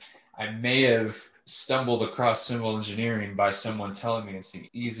 again, I may have stumbled across civil engineering by someone telling me it's the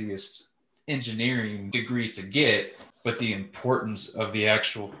easiest engineering degree to get, but the importance of the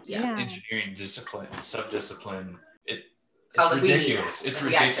actual engineering discipline, subdiscipline, it's ridiculous. It's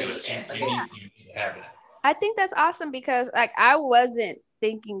ridiculous. You need to have that. I think that's awesome because like I wasn't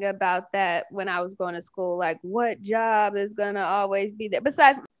thinking about that when I was going to school, like what job is gonna always be there.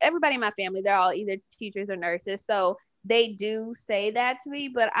 Besides, everybody in my family, they're all either teachers or nurses, so they do say that to me,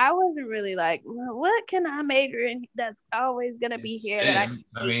 but I wasn't really like, well, what can I major in that's always gonna be here? STEM,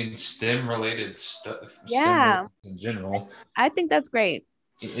 I mean, STEM related stuff. Yeah. STEM in general. I think that's great.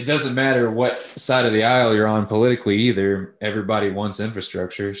 It doesn't matter what side of the aisle you're on politically either. Everybody wants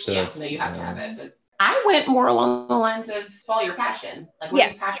infrastructure, so you have to have it. I went more along the lines of follow your passion. Like, what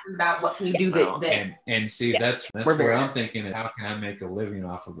are you passionate about? What can you do that and see, that's where I'm thinking is, how can I make a living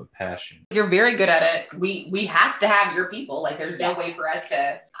off of a passion? You're very good at it. We have to have your people. Like, there's no way for us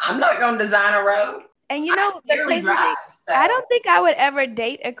to, I'm not going to design a road. And the crazy drive, so. I don't think I would ever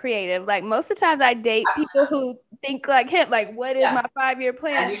date a creative. Like most of the times I date people who think like him, like what is my 5-year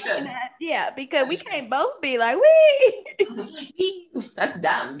plan? As you should. Yeah, because we can't both be like, we. That's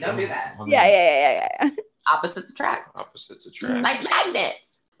dumb. Don't do that. Yeah. Opposites attract. Like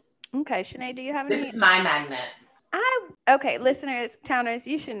magnets. Okay, Shanae, do you have any? This is my magnet. Okay, listeners, towners,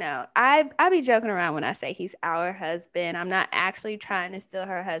 you should know. I be joking around when I say he's our husband. I'm not actually trying to steal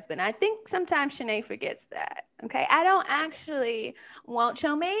her husband. I think sometimes Shanae forgets that. Okay, I don't actually want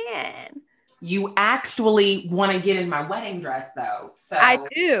your man. You actually want to get in my wedding dress, though. So I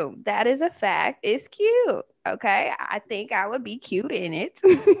do. That is a fact. It's cute. Okay, I think I would be cute in it.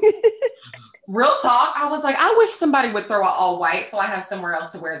 Real talk. I was like, I wish somebody would throw it all white so I have somewhere else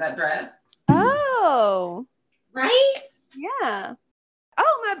to wear that dress. Oh. Right? Yeah.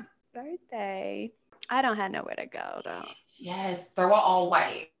 Oh, my birthday. I don't have nowhere to go though. Yes, throw it all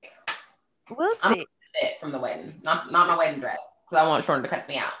white. We'll see. I'm fit from the wedding, not my wedding dress, because I want Shorter to cut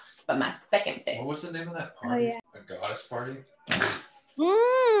me out. But my second fit. What was the name of that party? Oh, yeah. A goddess party?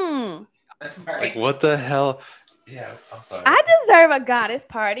 Like what the hell? Yeah, I'm sorry. I deserve a goddess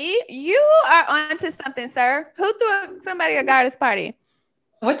party. You are onto something, sir. Who threw somebody a goddess party?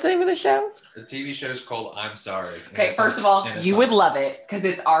 What's the name of the show? The TV show is called I'm Sorry. Okay, first of all, you would love it because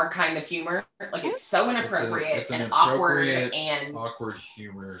it's our kind of humor. Like, it's so inappropriate it's an awkward and awkward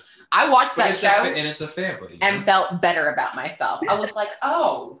humor. I watched that show and it's a family. And felt better about myself. I was like,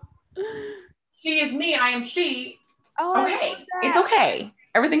 oh, he is me, I am she. Oh, okay, it's okay.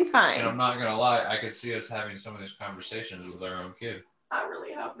 Everything's fine. And I'm not gonna lie, I could see us having some of these conversations with our own kid. I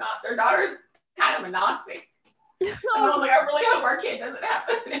really hope not. Their daughter's kind of a Nazi. And I was like, I really hope our kid doesn't have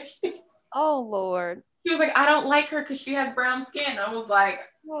those issues. Oh, Lord. He was like, I don't like her because she has brown skin. I was like,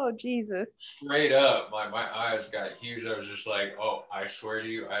 oh, Jesus. Straight up, my eyes got huge. I was just like, oh, I swear to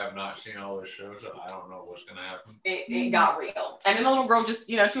you, I have not seen all those shows, so I don't know what's going to happen. It got real. And then the little girl just,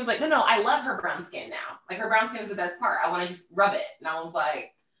 she was like, no, I love her brown skin now. Like, her brown skin is the best part. I want to just rub it. And I was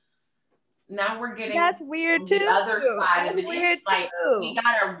like, now we're getting that's weird too. The other side of it. Weird like too. We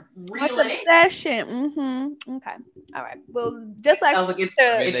gotta reel it in. Obsession. Mm-hmm. Okay. All right. Well, just like I was like, it's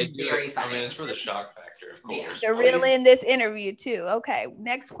very funny. I mean, it's for the shock factor, of course. They're reel in this interview too. Okay.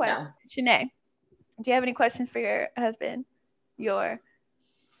 Next question, Shanae. Do you have any questions for your husband?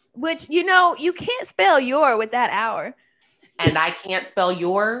 Which you can't spell your with that hour. And I can't spell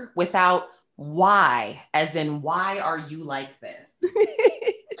your without why, as in why are you like this?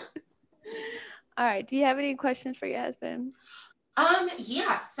 All right. Do you have any questions for your husband?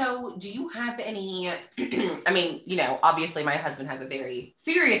 Yeah. So do you have any, I mean, obviously my husband has a very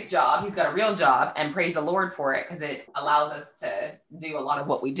serious job. He's got a real job, and praise the Lord for it, because it allows us to do a lot of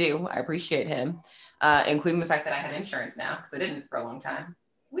what we do. I appreciate him, including the fact that I have insurance now, because I didn't for a long time.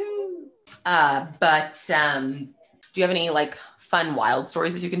 Woo. But do you have any like fun, wild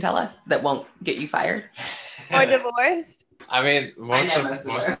stories that you can tell us that won't get you fired? Or divorced? I mean, most of I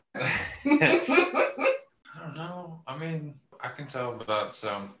don't know. I mean, I can tell about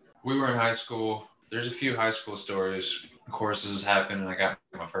some. We were in high school. There's a few high school stories. Of course, this has happened, and I got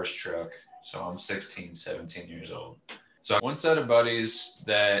my first truck. So I'm 16, 17 years old. So one set of buddies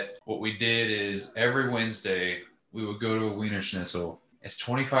that what we did is every Wednesday we would go to a Wiener Schnitzel. It's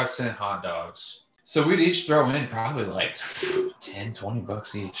 25-cent hot dogs. So we'd each throw in probably like 10, 20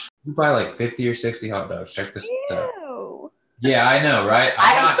 bucks each. We buy like 50 or 60 hot dogs. Check this out. Ew. Yeah, I know, right?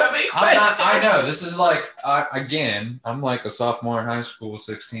 I have so many questions. I know. This is like, again, I'm like a sophomore in high school,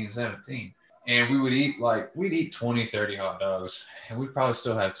 16, 17. And we'd eat 20, 30 hot dogs. And we'd probably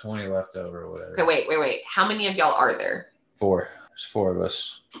still have 20 left over or whatever. Okay, wait. How many of y'all are there? 4. There's 4 of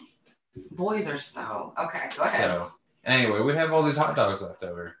us. Boys are so, okay, go ahead. So anyway, we'd have all these hot dogs left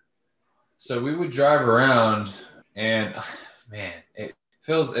over. So we would drive around, and man, it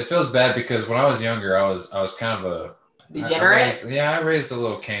feels bad, because when I was younger, I was kind of a degenerate. I raised a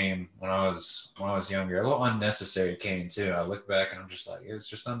little Cain when I was younger, a little unnecessary Cain too. I look back and I'm just like, it was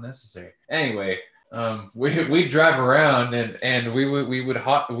just unnecessary. Anyway, we'd drive around and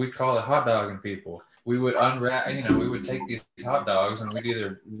we'd call it hot dogging people. We would unwrap, we would take these hot dogs and we'd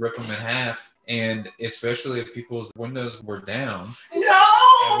either rip them in half, and especially if people's windows were down. No.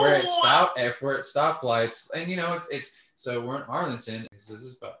 And where it stopped, stoplights, and it's so we're in Arlington. This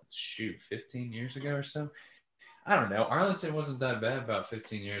is about 15 years ago or so. I don't know. Arlington wasn't that bad about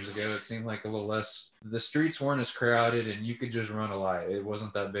 15 years ago. It seemed like a little less. The streets weren't as crowded, and you could just run a light. It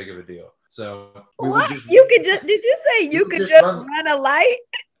wasn't that big of a deal. So did you say you could just run a light?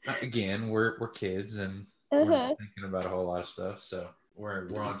 Again, we're kids, and we're not thinking about a whole lot of stuff. So we're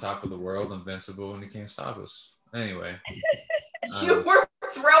on top of the world, invincible, and you can't stop us. Anyway. You were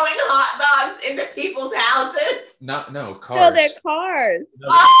throwing hot dogs into people's houses? No, cars. No, they're cars.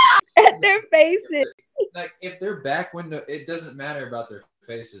 At their faces. Like, if their back window, it doesn't matter about their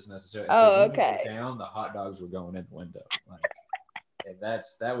faces necessarily. If Oh, their windows okay. were down, the hot dogs were going in the window. Like, and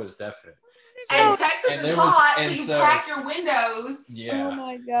that was definite. And Texas is hot, so you crack your windows. Yeah. Oh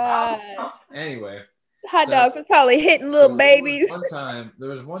my god. Anyway. Hot dogs was probably hitting little babies. There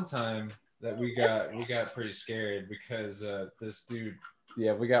was one time that we got pretty scared, because this dude,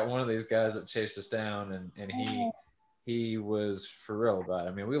 we got one of these guys that chased us down, and he was for real about it.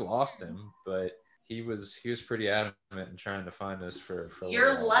 I mean, we lost him, but he was pretty adamant in trying to find us for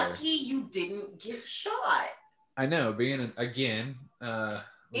You're lucky you didn't get shot. I know, being again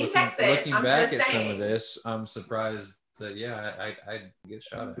in Texas, looking back at some of this, I'm surprised that I get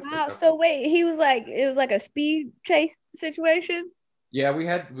shot at. Wow. So wait, it was like a speed chase situation? Yeah, we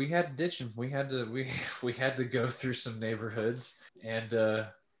had to ditch him. We had to go through some neighborhoods and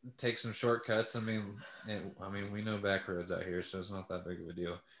take some shortcuts. I mean, we know back roads out here, so it's not that big of a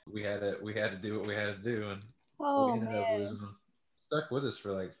deal. We had to do what we had to do, and we ended up losing him. Stuck with us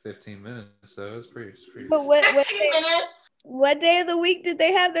for like 15 minutes, so it was pretty. But what day of the week did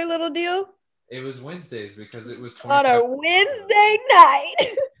they have their little deal? It was Wednesdays, because it was on a Wednesday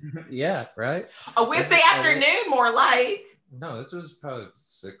night. Yeah, right. A Wednesday afternoon, more like. No, this was probably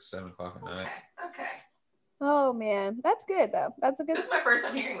 6, 7 o'clock at night. Okay. Oh man, that's good though. That's a good. This is my first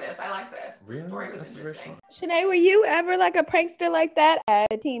time hearing this. I like this. Really? The story was That's interesting. Shanae, were you ever like a prankster like that as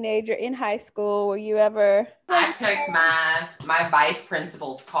a teenager in high school? Were you ever? I took my vice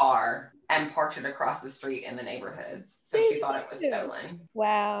principal's car and parked it across the street in the neighborhoods, so she thought it was stolen.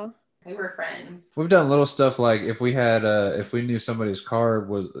 Wow. We were friends. We've done little stuff like if we knew somebody's car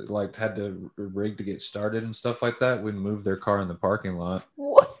was like had to rig to get started and stuff like that, we'd move their car in the parking lot.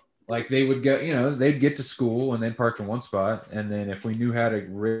 What? Like they would go, they'd get to school and they'd park in one spot, and then if we knew how to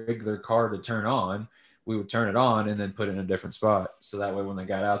rig their car to turn on, we would turn it on and then put it in a different spot. So that way when they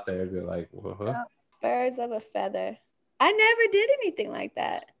got out there, it'd be like, whoa. Oh, birds of a feather. I never did anything like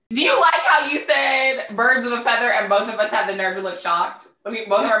that. Do you like how you said birds of a feather and both of us had the nerve to look shocked? I mean,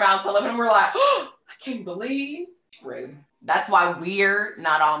 both of our mouths fell open and we're like, oh, I can't believe. Rude. That's why we're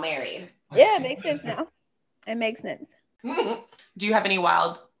not all married. Yeah, it makes sense now. It makes sense. Do you have any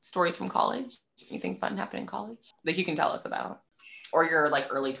wild stories from college? Anything fun happened in college that you can tell us about? Or your like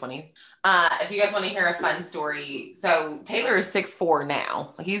early 20s? If you guys want to hear a fun story. So Taylor is 6'4"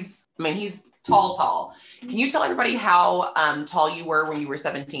 now. He's tall. Can you tell everybody how tall you were when you were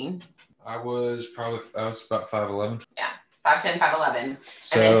 17? I was about 5'11". Yeah. 5'10", 5'11".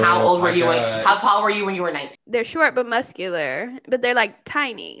 So And then how old were you? How got- tall were you when you were 19? They're short but muscular, but they're like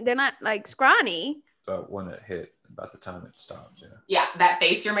tiny. They're not like scrawny. About when it hit, about the time it stopped. Yeah. Yeah, that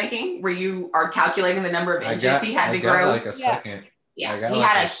face you're making, where you are calculating the number of inches he had to got grow. like a second. Yeah, I got he like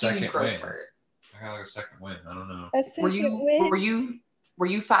had a a huge second growth win. spurt. I got like a second win. I don't know. Were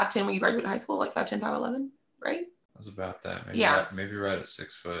you 5'10" when you graduated high school? Like 5'10", 5'11", right? It was about that. Maybe Yeah. maybe right at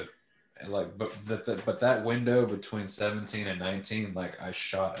 6 foot. Like, but that window between 17 and 19, like I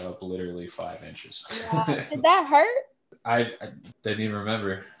shot up literally 5 inches. Did that hurt? I didn't even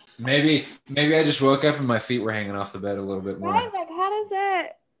remember. Maybe I just woke up and my feet were hanging off the bed a little bit more. Right? Like, how does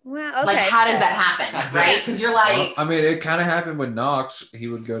that? Well, okay. Like, how does that happen, right? Because you're like, Well, I mean, it kind of happened with Knox. He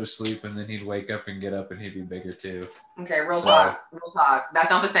would go to sleep and then he'd wake up and get up and he'd be bigger too. okay, real So- talk. That's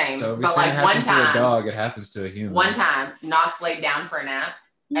not the same. So if we but say like it one happens to a time, dog, it happens to a human. one time, Knox laid down for a nap,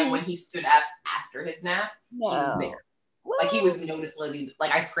 and Hmm. when he stood up after his nap, he was No. bigger. Like he was noticeably,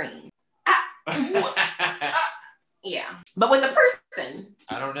 like I screamed. Yeah, but with a person,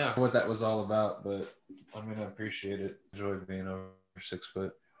 I don't know what that was all about, but I mean, I appreciate it. Enjoy being over 6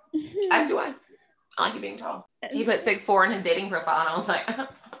 foot. as do I. I like you being tall. He put 6'4" in his dating profile, and I was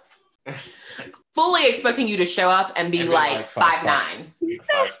like, fully expecting you to show up and be And be like like 5'9",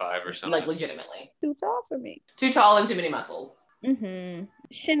 5'5" or something. like legitimately. Too tall for me. Too tall and too many muscles. Mm-hmm.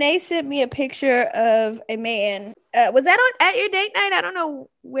 Shanae sent me a picture of a man. Was that at your date night? I don't know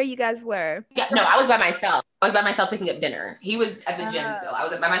where you guys were. Yeah, no, I was by myself. I was by myself picking up dinner. He was at the gym still. I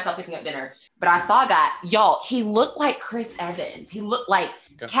was by myself picking up dinner. But I saw a guy, y'all, he looked like Chris Evans. He looked like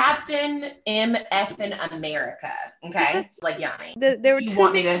Okay. Captain MF in America. Okay? Like Yanni. There were You two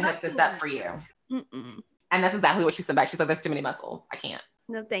want me to big hook this up for you. Mm-mm. And that's exactly what she said back. She said, there's too many muscles. I can't.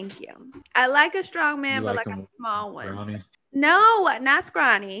 No, thank you. I like a strong man, You but like like a him small one. Ronnie? No, not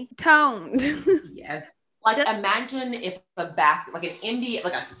scrawny. Toned. Yes. Like imagine if like an NBA,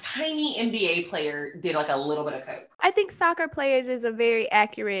 like a tiny NBA player did like a little bit of coke. I think soccer players is a very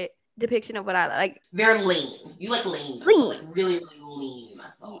accurate depiction of what I like. They're lean. You like lean muscle, Lean. like really, really lean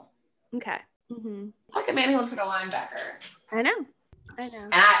muscle. Okay. Mm-hmm. Like a man who looks like a linebacker. I know. I know.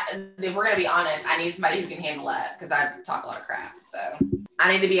 And if we're gonna be honest, I need somebody who can handle that because I talk a lot of crap. So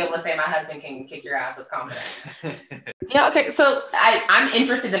I need to be able to say my husband can kick your ass with confidence. Yeah. Okay. So I'm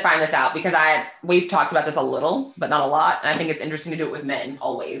interested to find this out because we've talked about this a little, but not a lot. And I think it's interesting to do it with men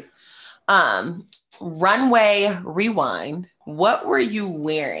always. Runway rewind. What were you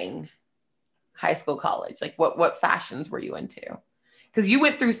wearing? High school, college. Like what fashions were you into? Because you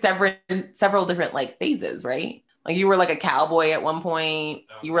went through several different like phases, right? Like you were like a cowboy at one point.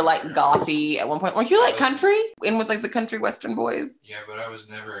 You were like gothy at one point. Weren't you like country? In with like the country western boys? Yeah, but I was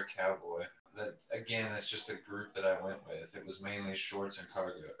never a cowboy. That's just a group that I went with. It was mainly shorts and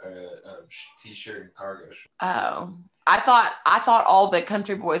cargo, t-shirt and cargo shorts. Oh, I thought all the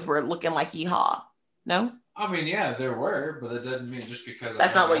country boys were looking like yeehaw. No? I mean, yeah, there were, but that doesn't mean just because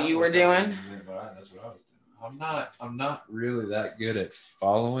That's not what you were doing? That's what I was doing. I'm not really that good at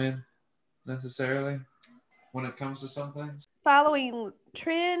following necessarily when it comes to some things. Following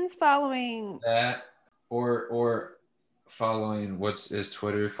trends, following. That or following is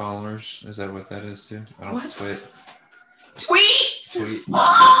Twitter followers? Is that what that is too? I don't What? Tweet.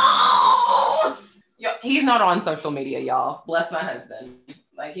 Oh! Yo, he's not on social media, y'all. Bless my husband.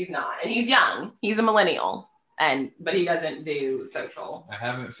 Like he's not, and he's young. He's a millennial, but he doesn't do social. I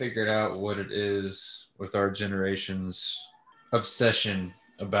haven't figured out what it is with our generation's obsession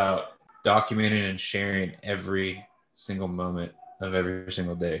about documenting and sharing every single moment of every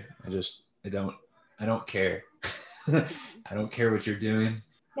single day. I don't care. I don't care what you're doing,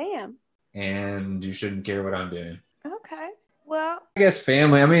 Damn. and you shouldn't care what I'm doing. Okay. Well, I guess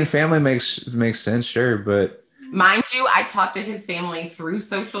family. I mean, family makes sense, sure, but Mind you, I talk to his family through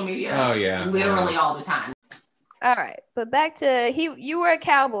social media. oh yeah, Literally all the time. all right. But back to you were a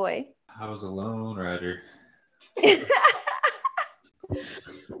cowboy. I was a lone rider.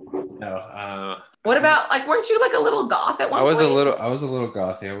 No, What about like weren't you like a little goth at one I was point? a little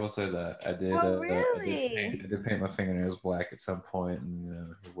gothy. I will say that I did. Oh, I really? did paint my fingernails black at some point,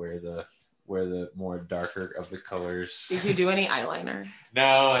 and wear the more darker of the colors. Did you do any eyeliner?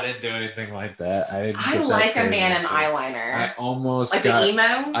 No, I didn't do anything like that. I I like a man in eyeliner. I almost like got. the emo?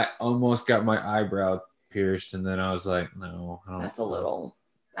 I almost got my eyebrow pierced, and then I was like, no, I don't. That's a little.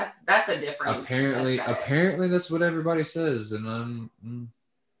 That's a difference. Apparently, that's what everybody says, and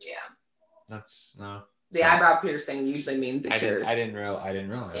Yeah. that's no. The So, eyebrow piercing usually means that you're I didn't realize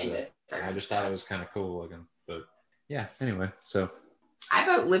in that. this. I just thought it was kind of cool looking, but yeah. Anyway, so I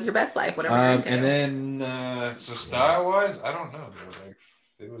vote live your best life, whatever you're into. and then so style wise, I don't know. There were like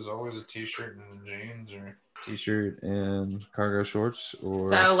It was always a t-shirt and jeans or t-shirt and cargo shorts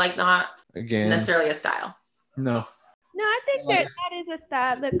or So like not again necessarily a style. no. No, I think that is a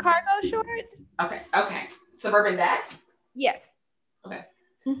style. The cargo shorts. Okay. Suburban Dad? Yes. Okay.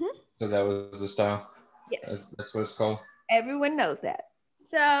 Mm-hmm. So that was the style. Yes. That's what it's called. Everyone knows that.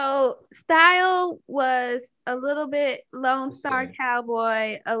 So style was a little bit Lone Star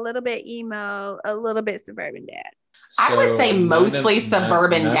Cowboy, a little bit emo, a little bit Suburban Dad. I would say mostly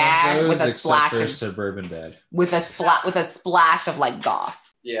Suburban Dad with a splash of Suburban Dad. With a splash of like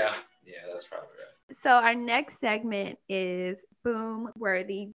goth. Yeah, that's probably right. So our next segment is boom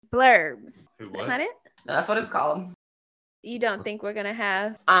worthy blurbs. That's not it? No, that's what it's called. You don't think we're gonna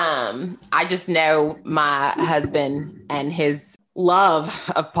have? I just know my husband and his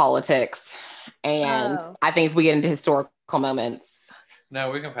love of politics, and I think if we get into historical moments,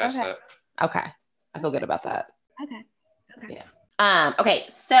 no, we can pass that. Okay, I feel good about that. Okay. Yeah. Okay.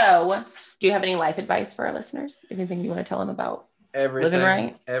 So, do you have any life advice for our listeners? Anything you want to tell them about living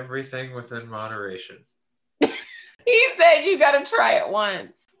right? Everything within moderation. He said you got to try it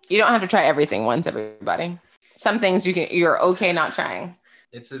once. You don't have to try everything once, everybody. Some things you're okay not trying.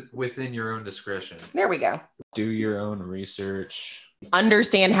 It's within your own discretion. There we go. Do your own research.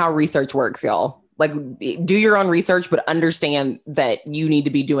 Understand how research works, y'all. Like, do your own research, but understand that you need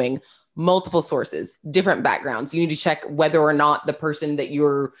to be doing multiple sources, different backgrounds. You need to check whether or not the person that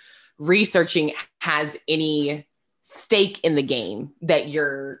you're researching has any stake in the game that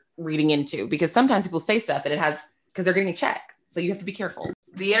you're reading into. Because sometimes people say stuff and it has, because they're getting a check. So you have to be careful.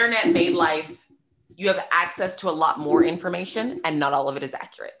 The internet made life, you have access to a lot more information and not all of it is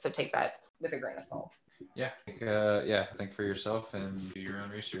accurate. So take that with a grain of salt. Yeah. Think for yourself and do your own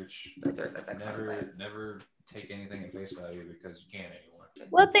research. That's excellent. Never take anything at face value because you can't anymore.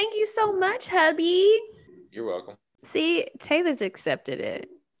 Well, thank you so much, hubby. You're welcome. See, Taylor's accepted it.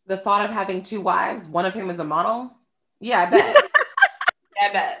 The thought of having two wives, one of whom is a model. Yeah, I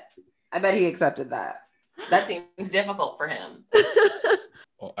bet. I bet he accepted that. That seems difficult for him.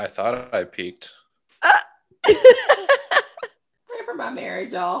 Well, I thought I peaked. Pray for my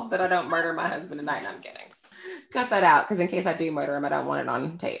marriage, y'all, that I don't murder my husband tonight. No, I'm kidding. Cut that out, because in case I do murder him, I don't want it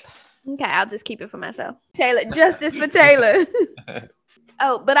on tape. Okay, I'll just keep it for myself. Taylor, justice for Taylor.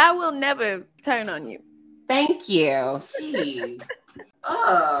 Oh, but I will never turn on you. Thank you. Jeez.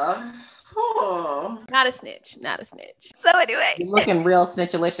 Not a snitch. So anyway. You're looking real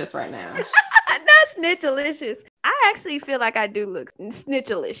snitchalicious right now. Not snitchalicious. I actually feel like I do look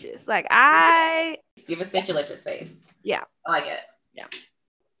snitchalicious. Like Give a snitchalicious face. Yeah. I like it. Yeah.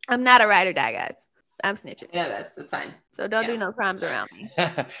 I'm not a ride or die, guys. I'm snitching. I know this. It's fine. So don't do no crimes around me.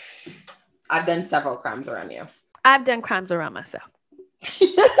 I've done several crimes around you. I've done crimes around myself.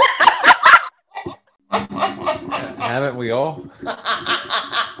 Haven't we all?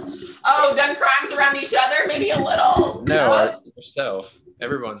 Done crimes around each other? Maybe a little. No, yourself.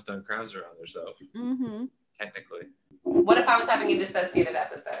 Everyone's done crimes around themselves. Mm-hmm. Technically. What if I was having a dissociative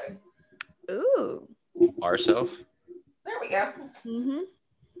episode? Ooh. Ourself? There we go. Mm-hmm.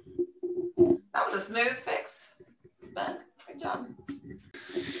 That was a smooth fix. But good job.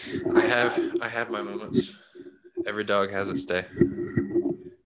 I have my moments. Every dog has its day.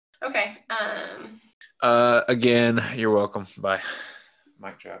 Okay. Again, you're welcome. Bye.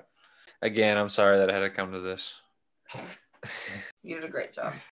 Mic drop. Again, I'm sorry that I had to come to this. You did a great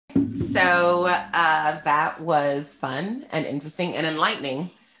job. So that was fun and interesting and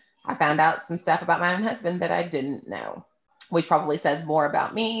enlightening. I found out some stuff about my own husband that I didn't know, which probably says more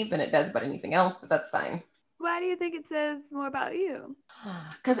about me than it does about anything else, but that's fine. Why do you think it says more about you?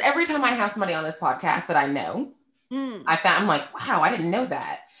 Because every time I have somebody on this podcast that I know, I'm like, wow, I didn't know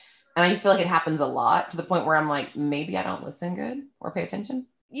that. And I just feel like it happens a lot to the point where I'm like, maybe I don't listen good or pay attention.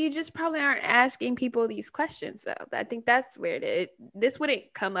 You just probably aren't asking people these questions, though. I think that's weird. This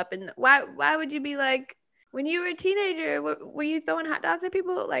wouldn't come up in why would you be like, when you were a teenager, were you throwing hot dogs at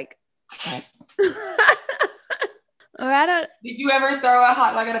people? Like, or I don't. Did you ever throw a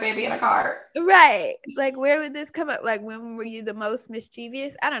hot dog at a baby in a car? Right. Like, where would this come up? Like, when were you the most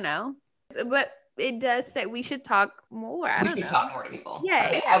mischievous? I don't know. But it does say we should talk more. We should talk more to people. Yeah.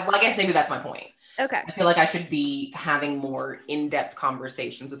 Okay. Well, I guess maybe that's my point. Okay. I feel like I should be having more in-depth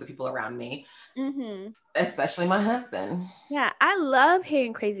conversations with the people around me, especially my husband. Yeah, I love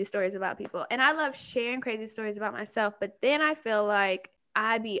hearing crazy stories about people, and I love sharing crazy stories about myself. But then I feel like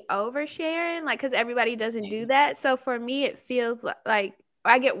I be oversharing, like, because everybody doesn't do that. So for me, it feels like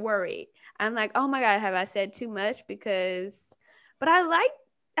I get worried. I'm like, oh my God, have I said too much? But I like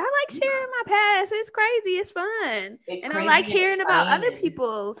sharing my past. It's crazy. It's fun. And I like hearing about other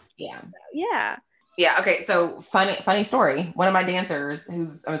people's. Yeah. Yeah. Yeah. Okay. So funny story. One of my dancers, I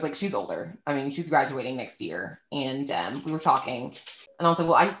was like, she's older. I mean, she's graduating next year, and we were talking, and I was like,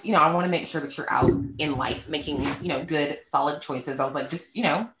 well, I just, I want to make sure that you're out in life making, good, solid choices. I was like, just,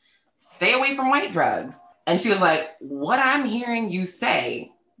 stay away from white drugs. And she was like, what I'm hearing you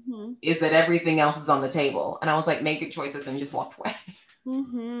say is that everything else is on the table. And I was like, make good choices, and just walked away.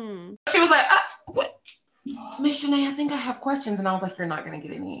 She was like, what? Miss Shanae, I think I have questions. And I was like, you're not going to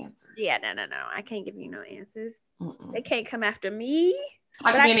get any answers. Yeah, no. I can't give you no answers. They can't come after me.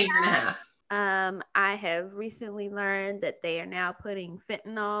 I'll give you an year and a half. I have recently learned that they are now putting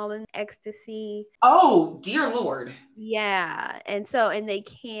fentanyl in ecstasy. Oh, dear Lord. Yeah. And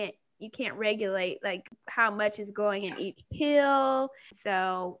you can't regulate like how much is going in each pill.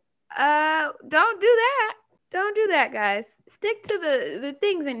 So don't do that. Don't do that, guys. Stick to the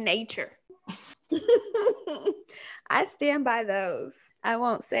things in nature. I stand by those. I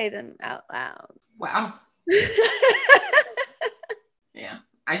won't say them out loud. Wow. Yeah.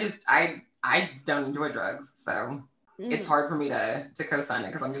 I don't enjoy drugs, so it's hard for me to co-sign it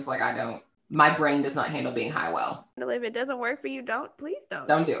because I'm just like, my brain does not handle being high well. If it doesn't work for you, please don't.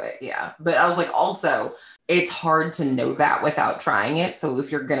 Don't do it. Yeah. But I was like, also, it's hard to know that without trying it. So if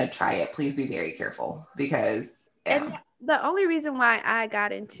you're going to try it, please be very careful because. Yeah. And the only reason why I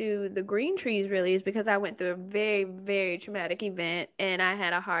got into the green trees really is because I went through a very, very traumatic event and I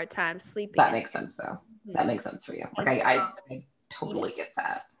had a hard time sleeping. That makes sense though. That makes sense for you. Like I totally get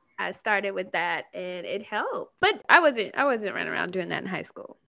that. I started with that and it helped. But I wasn't running around doing that in high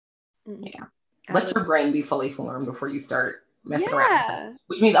school. Yeah. Let your brain be fully formed before you start messing around with it.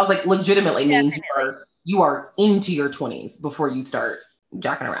 Which means I was like, legitimately means you are into your 20s before you start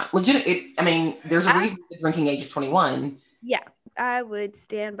jacking around. There's a reason the drinking age is 21. Yeah, I would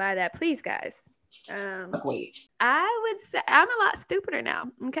stand by that. Please, guys. Wait. I would say I'm a lot stupider now.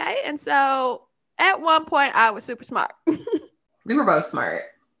 Okay. And so at one point I was super smart. We were both smart.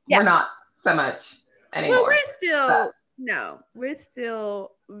 Yeah. We're not so much anymore. Well, we're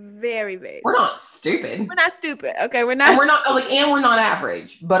still very, very. We're not stupid. We're not stupid. Okay. We're not. And we're not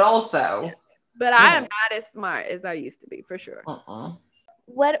average, but also. Yeah. But I am not as smart as I used to be, for sure.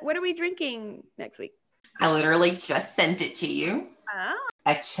 What are we drinking next week? I literally just sent it to you. Oh.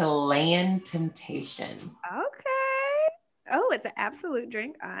 A Chilean Temptation. Okay. Oh, it's an absolute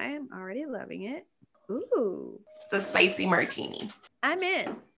drink. I am already loving it. Ooh. It's a spicy martini. I'm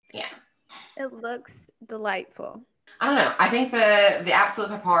in. Yeah. It looks delightful. I don't know. I think the Absolute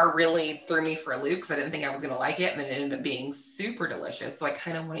Pepper really threw me for a loop because I didn't think I was going to like it. And then it ended up being super delicious. So I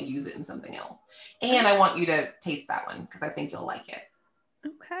kind of want to use it in something else. And I want you to taste that one because I think you'll like it.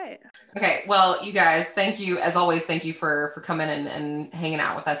 Okay. Well, you guys, thank you. As always, thank you for coming and hanging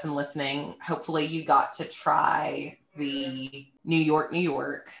out with us and listening. Hopefully you got to try the New York.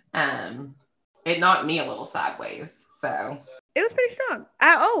 It knocked me a little sideways. So it was pretty strong.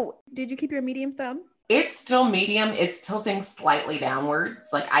 Did you keep your medium thumb? It's still medium. It's tilting slightly downwards.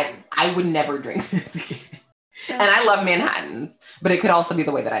 Like I would never drink this again. And I love Manhattans, but it could also be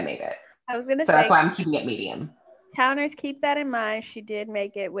the way that I made it. I was going to say. So that's why I'm keeping it medium. Towners, keep that in mind. She did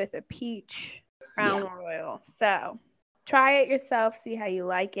make it with a peach Crown Royal. So try it yourself. See how you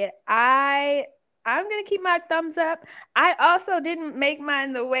like it. I'm going to keep my thumbs up. I also didn't make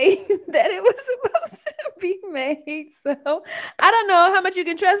mine the way that it was supposed to be made. So I don't know how much you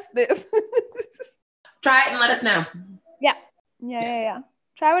can trust this. Try it and let us know. Yeah.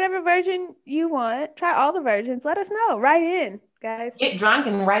 Try whatever version you want. Try all the versions. Let us know. Write in, guys. Get drunk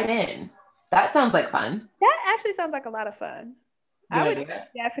and write in. That sounds like fun. That actually sounds like a lot of fun. I would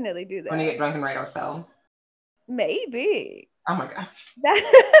definitely do that. Want to get drunk and write ourselves? Maybe. Oh my gosh.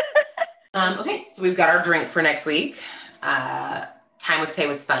 Okay, so we've got our drink for next week. Time with Tay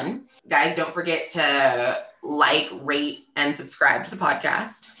was fun. Guys, don't forget to like, rate, and subscribe to the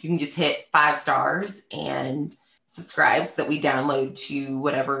podcast. You can just hit 5 stars and subscribe so that we download to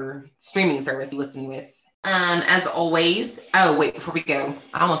whatever streaming service you listen with. As always, before we go,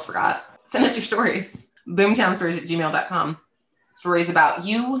 I almost forgot. Send us your stories. boomtownstories@gmail.com. Stories about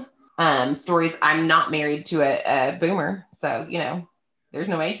you. Stories. I'm not married to a boomer, so, there's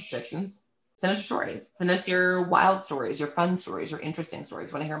no age restrictions. Send us your stories. Send us your wild stories, your fun stories, your interesting stories.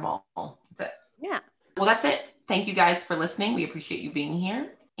 We want to hear them all. That's it. Yeah. Well, that's it. Thank you guys for listening. We appreciate you being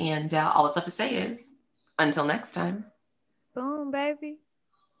here. And all that's left to say is, until next time. Boom, baby.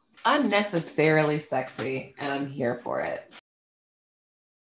 Unnecessarily sexy, and I'm here for it.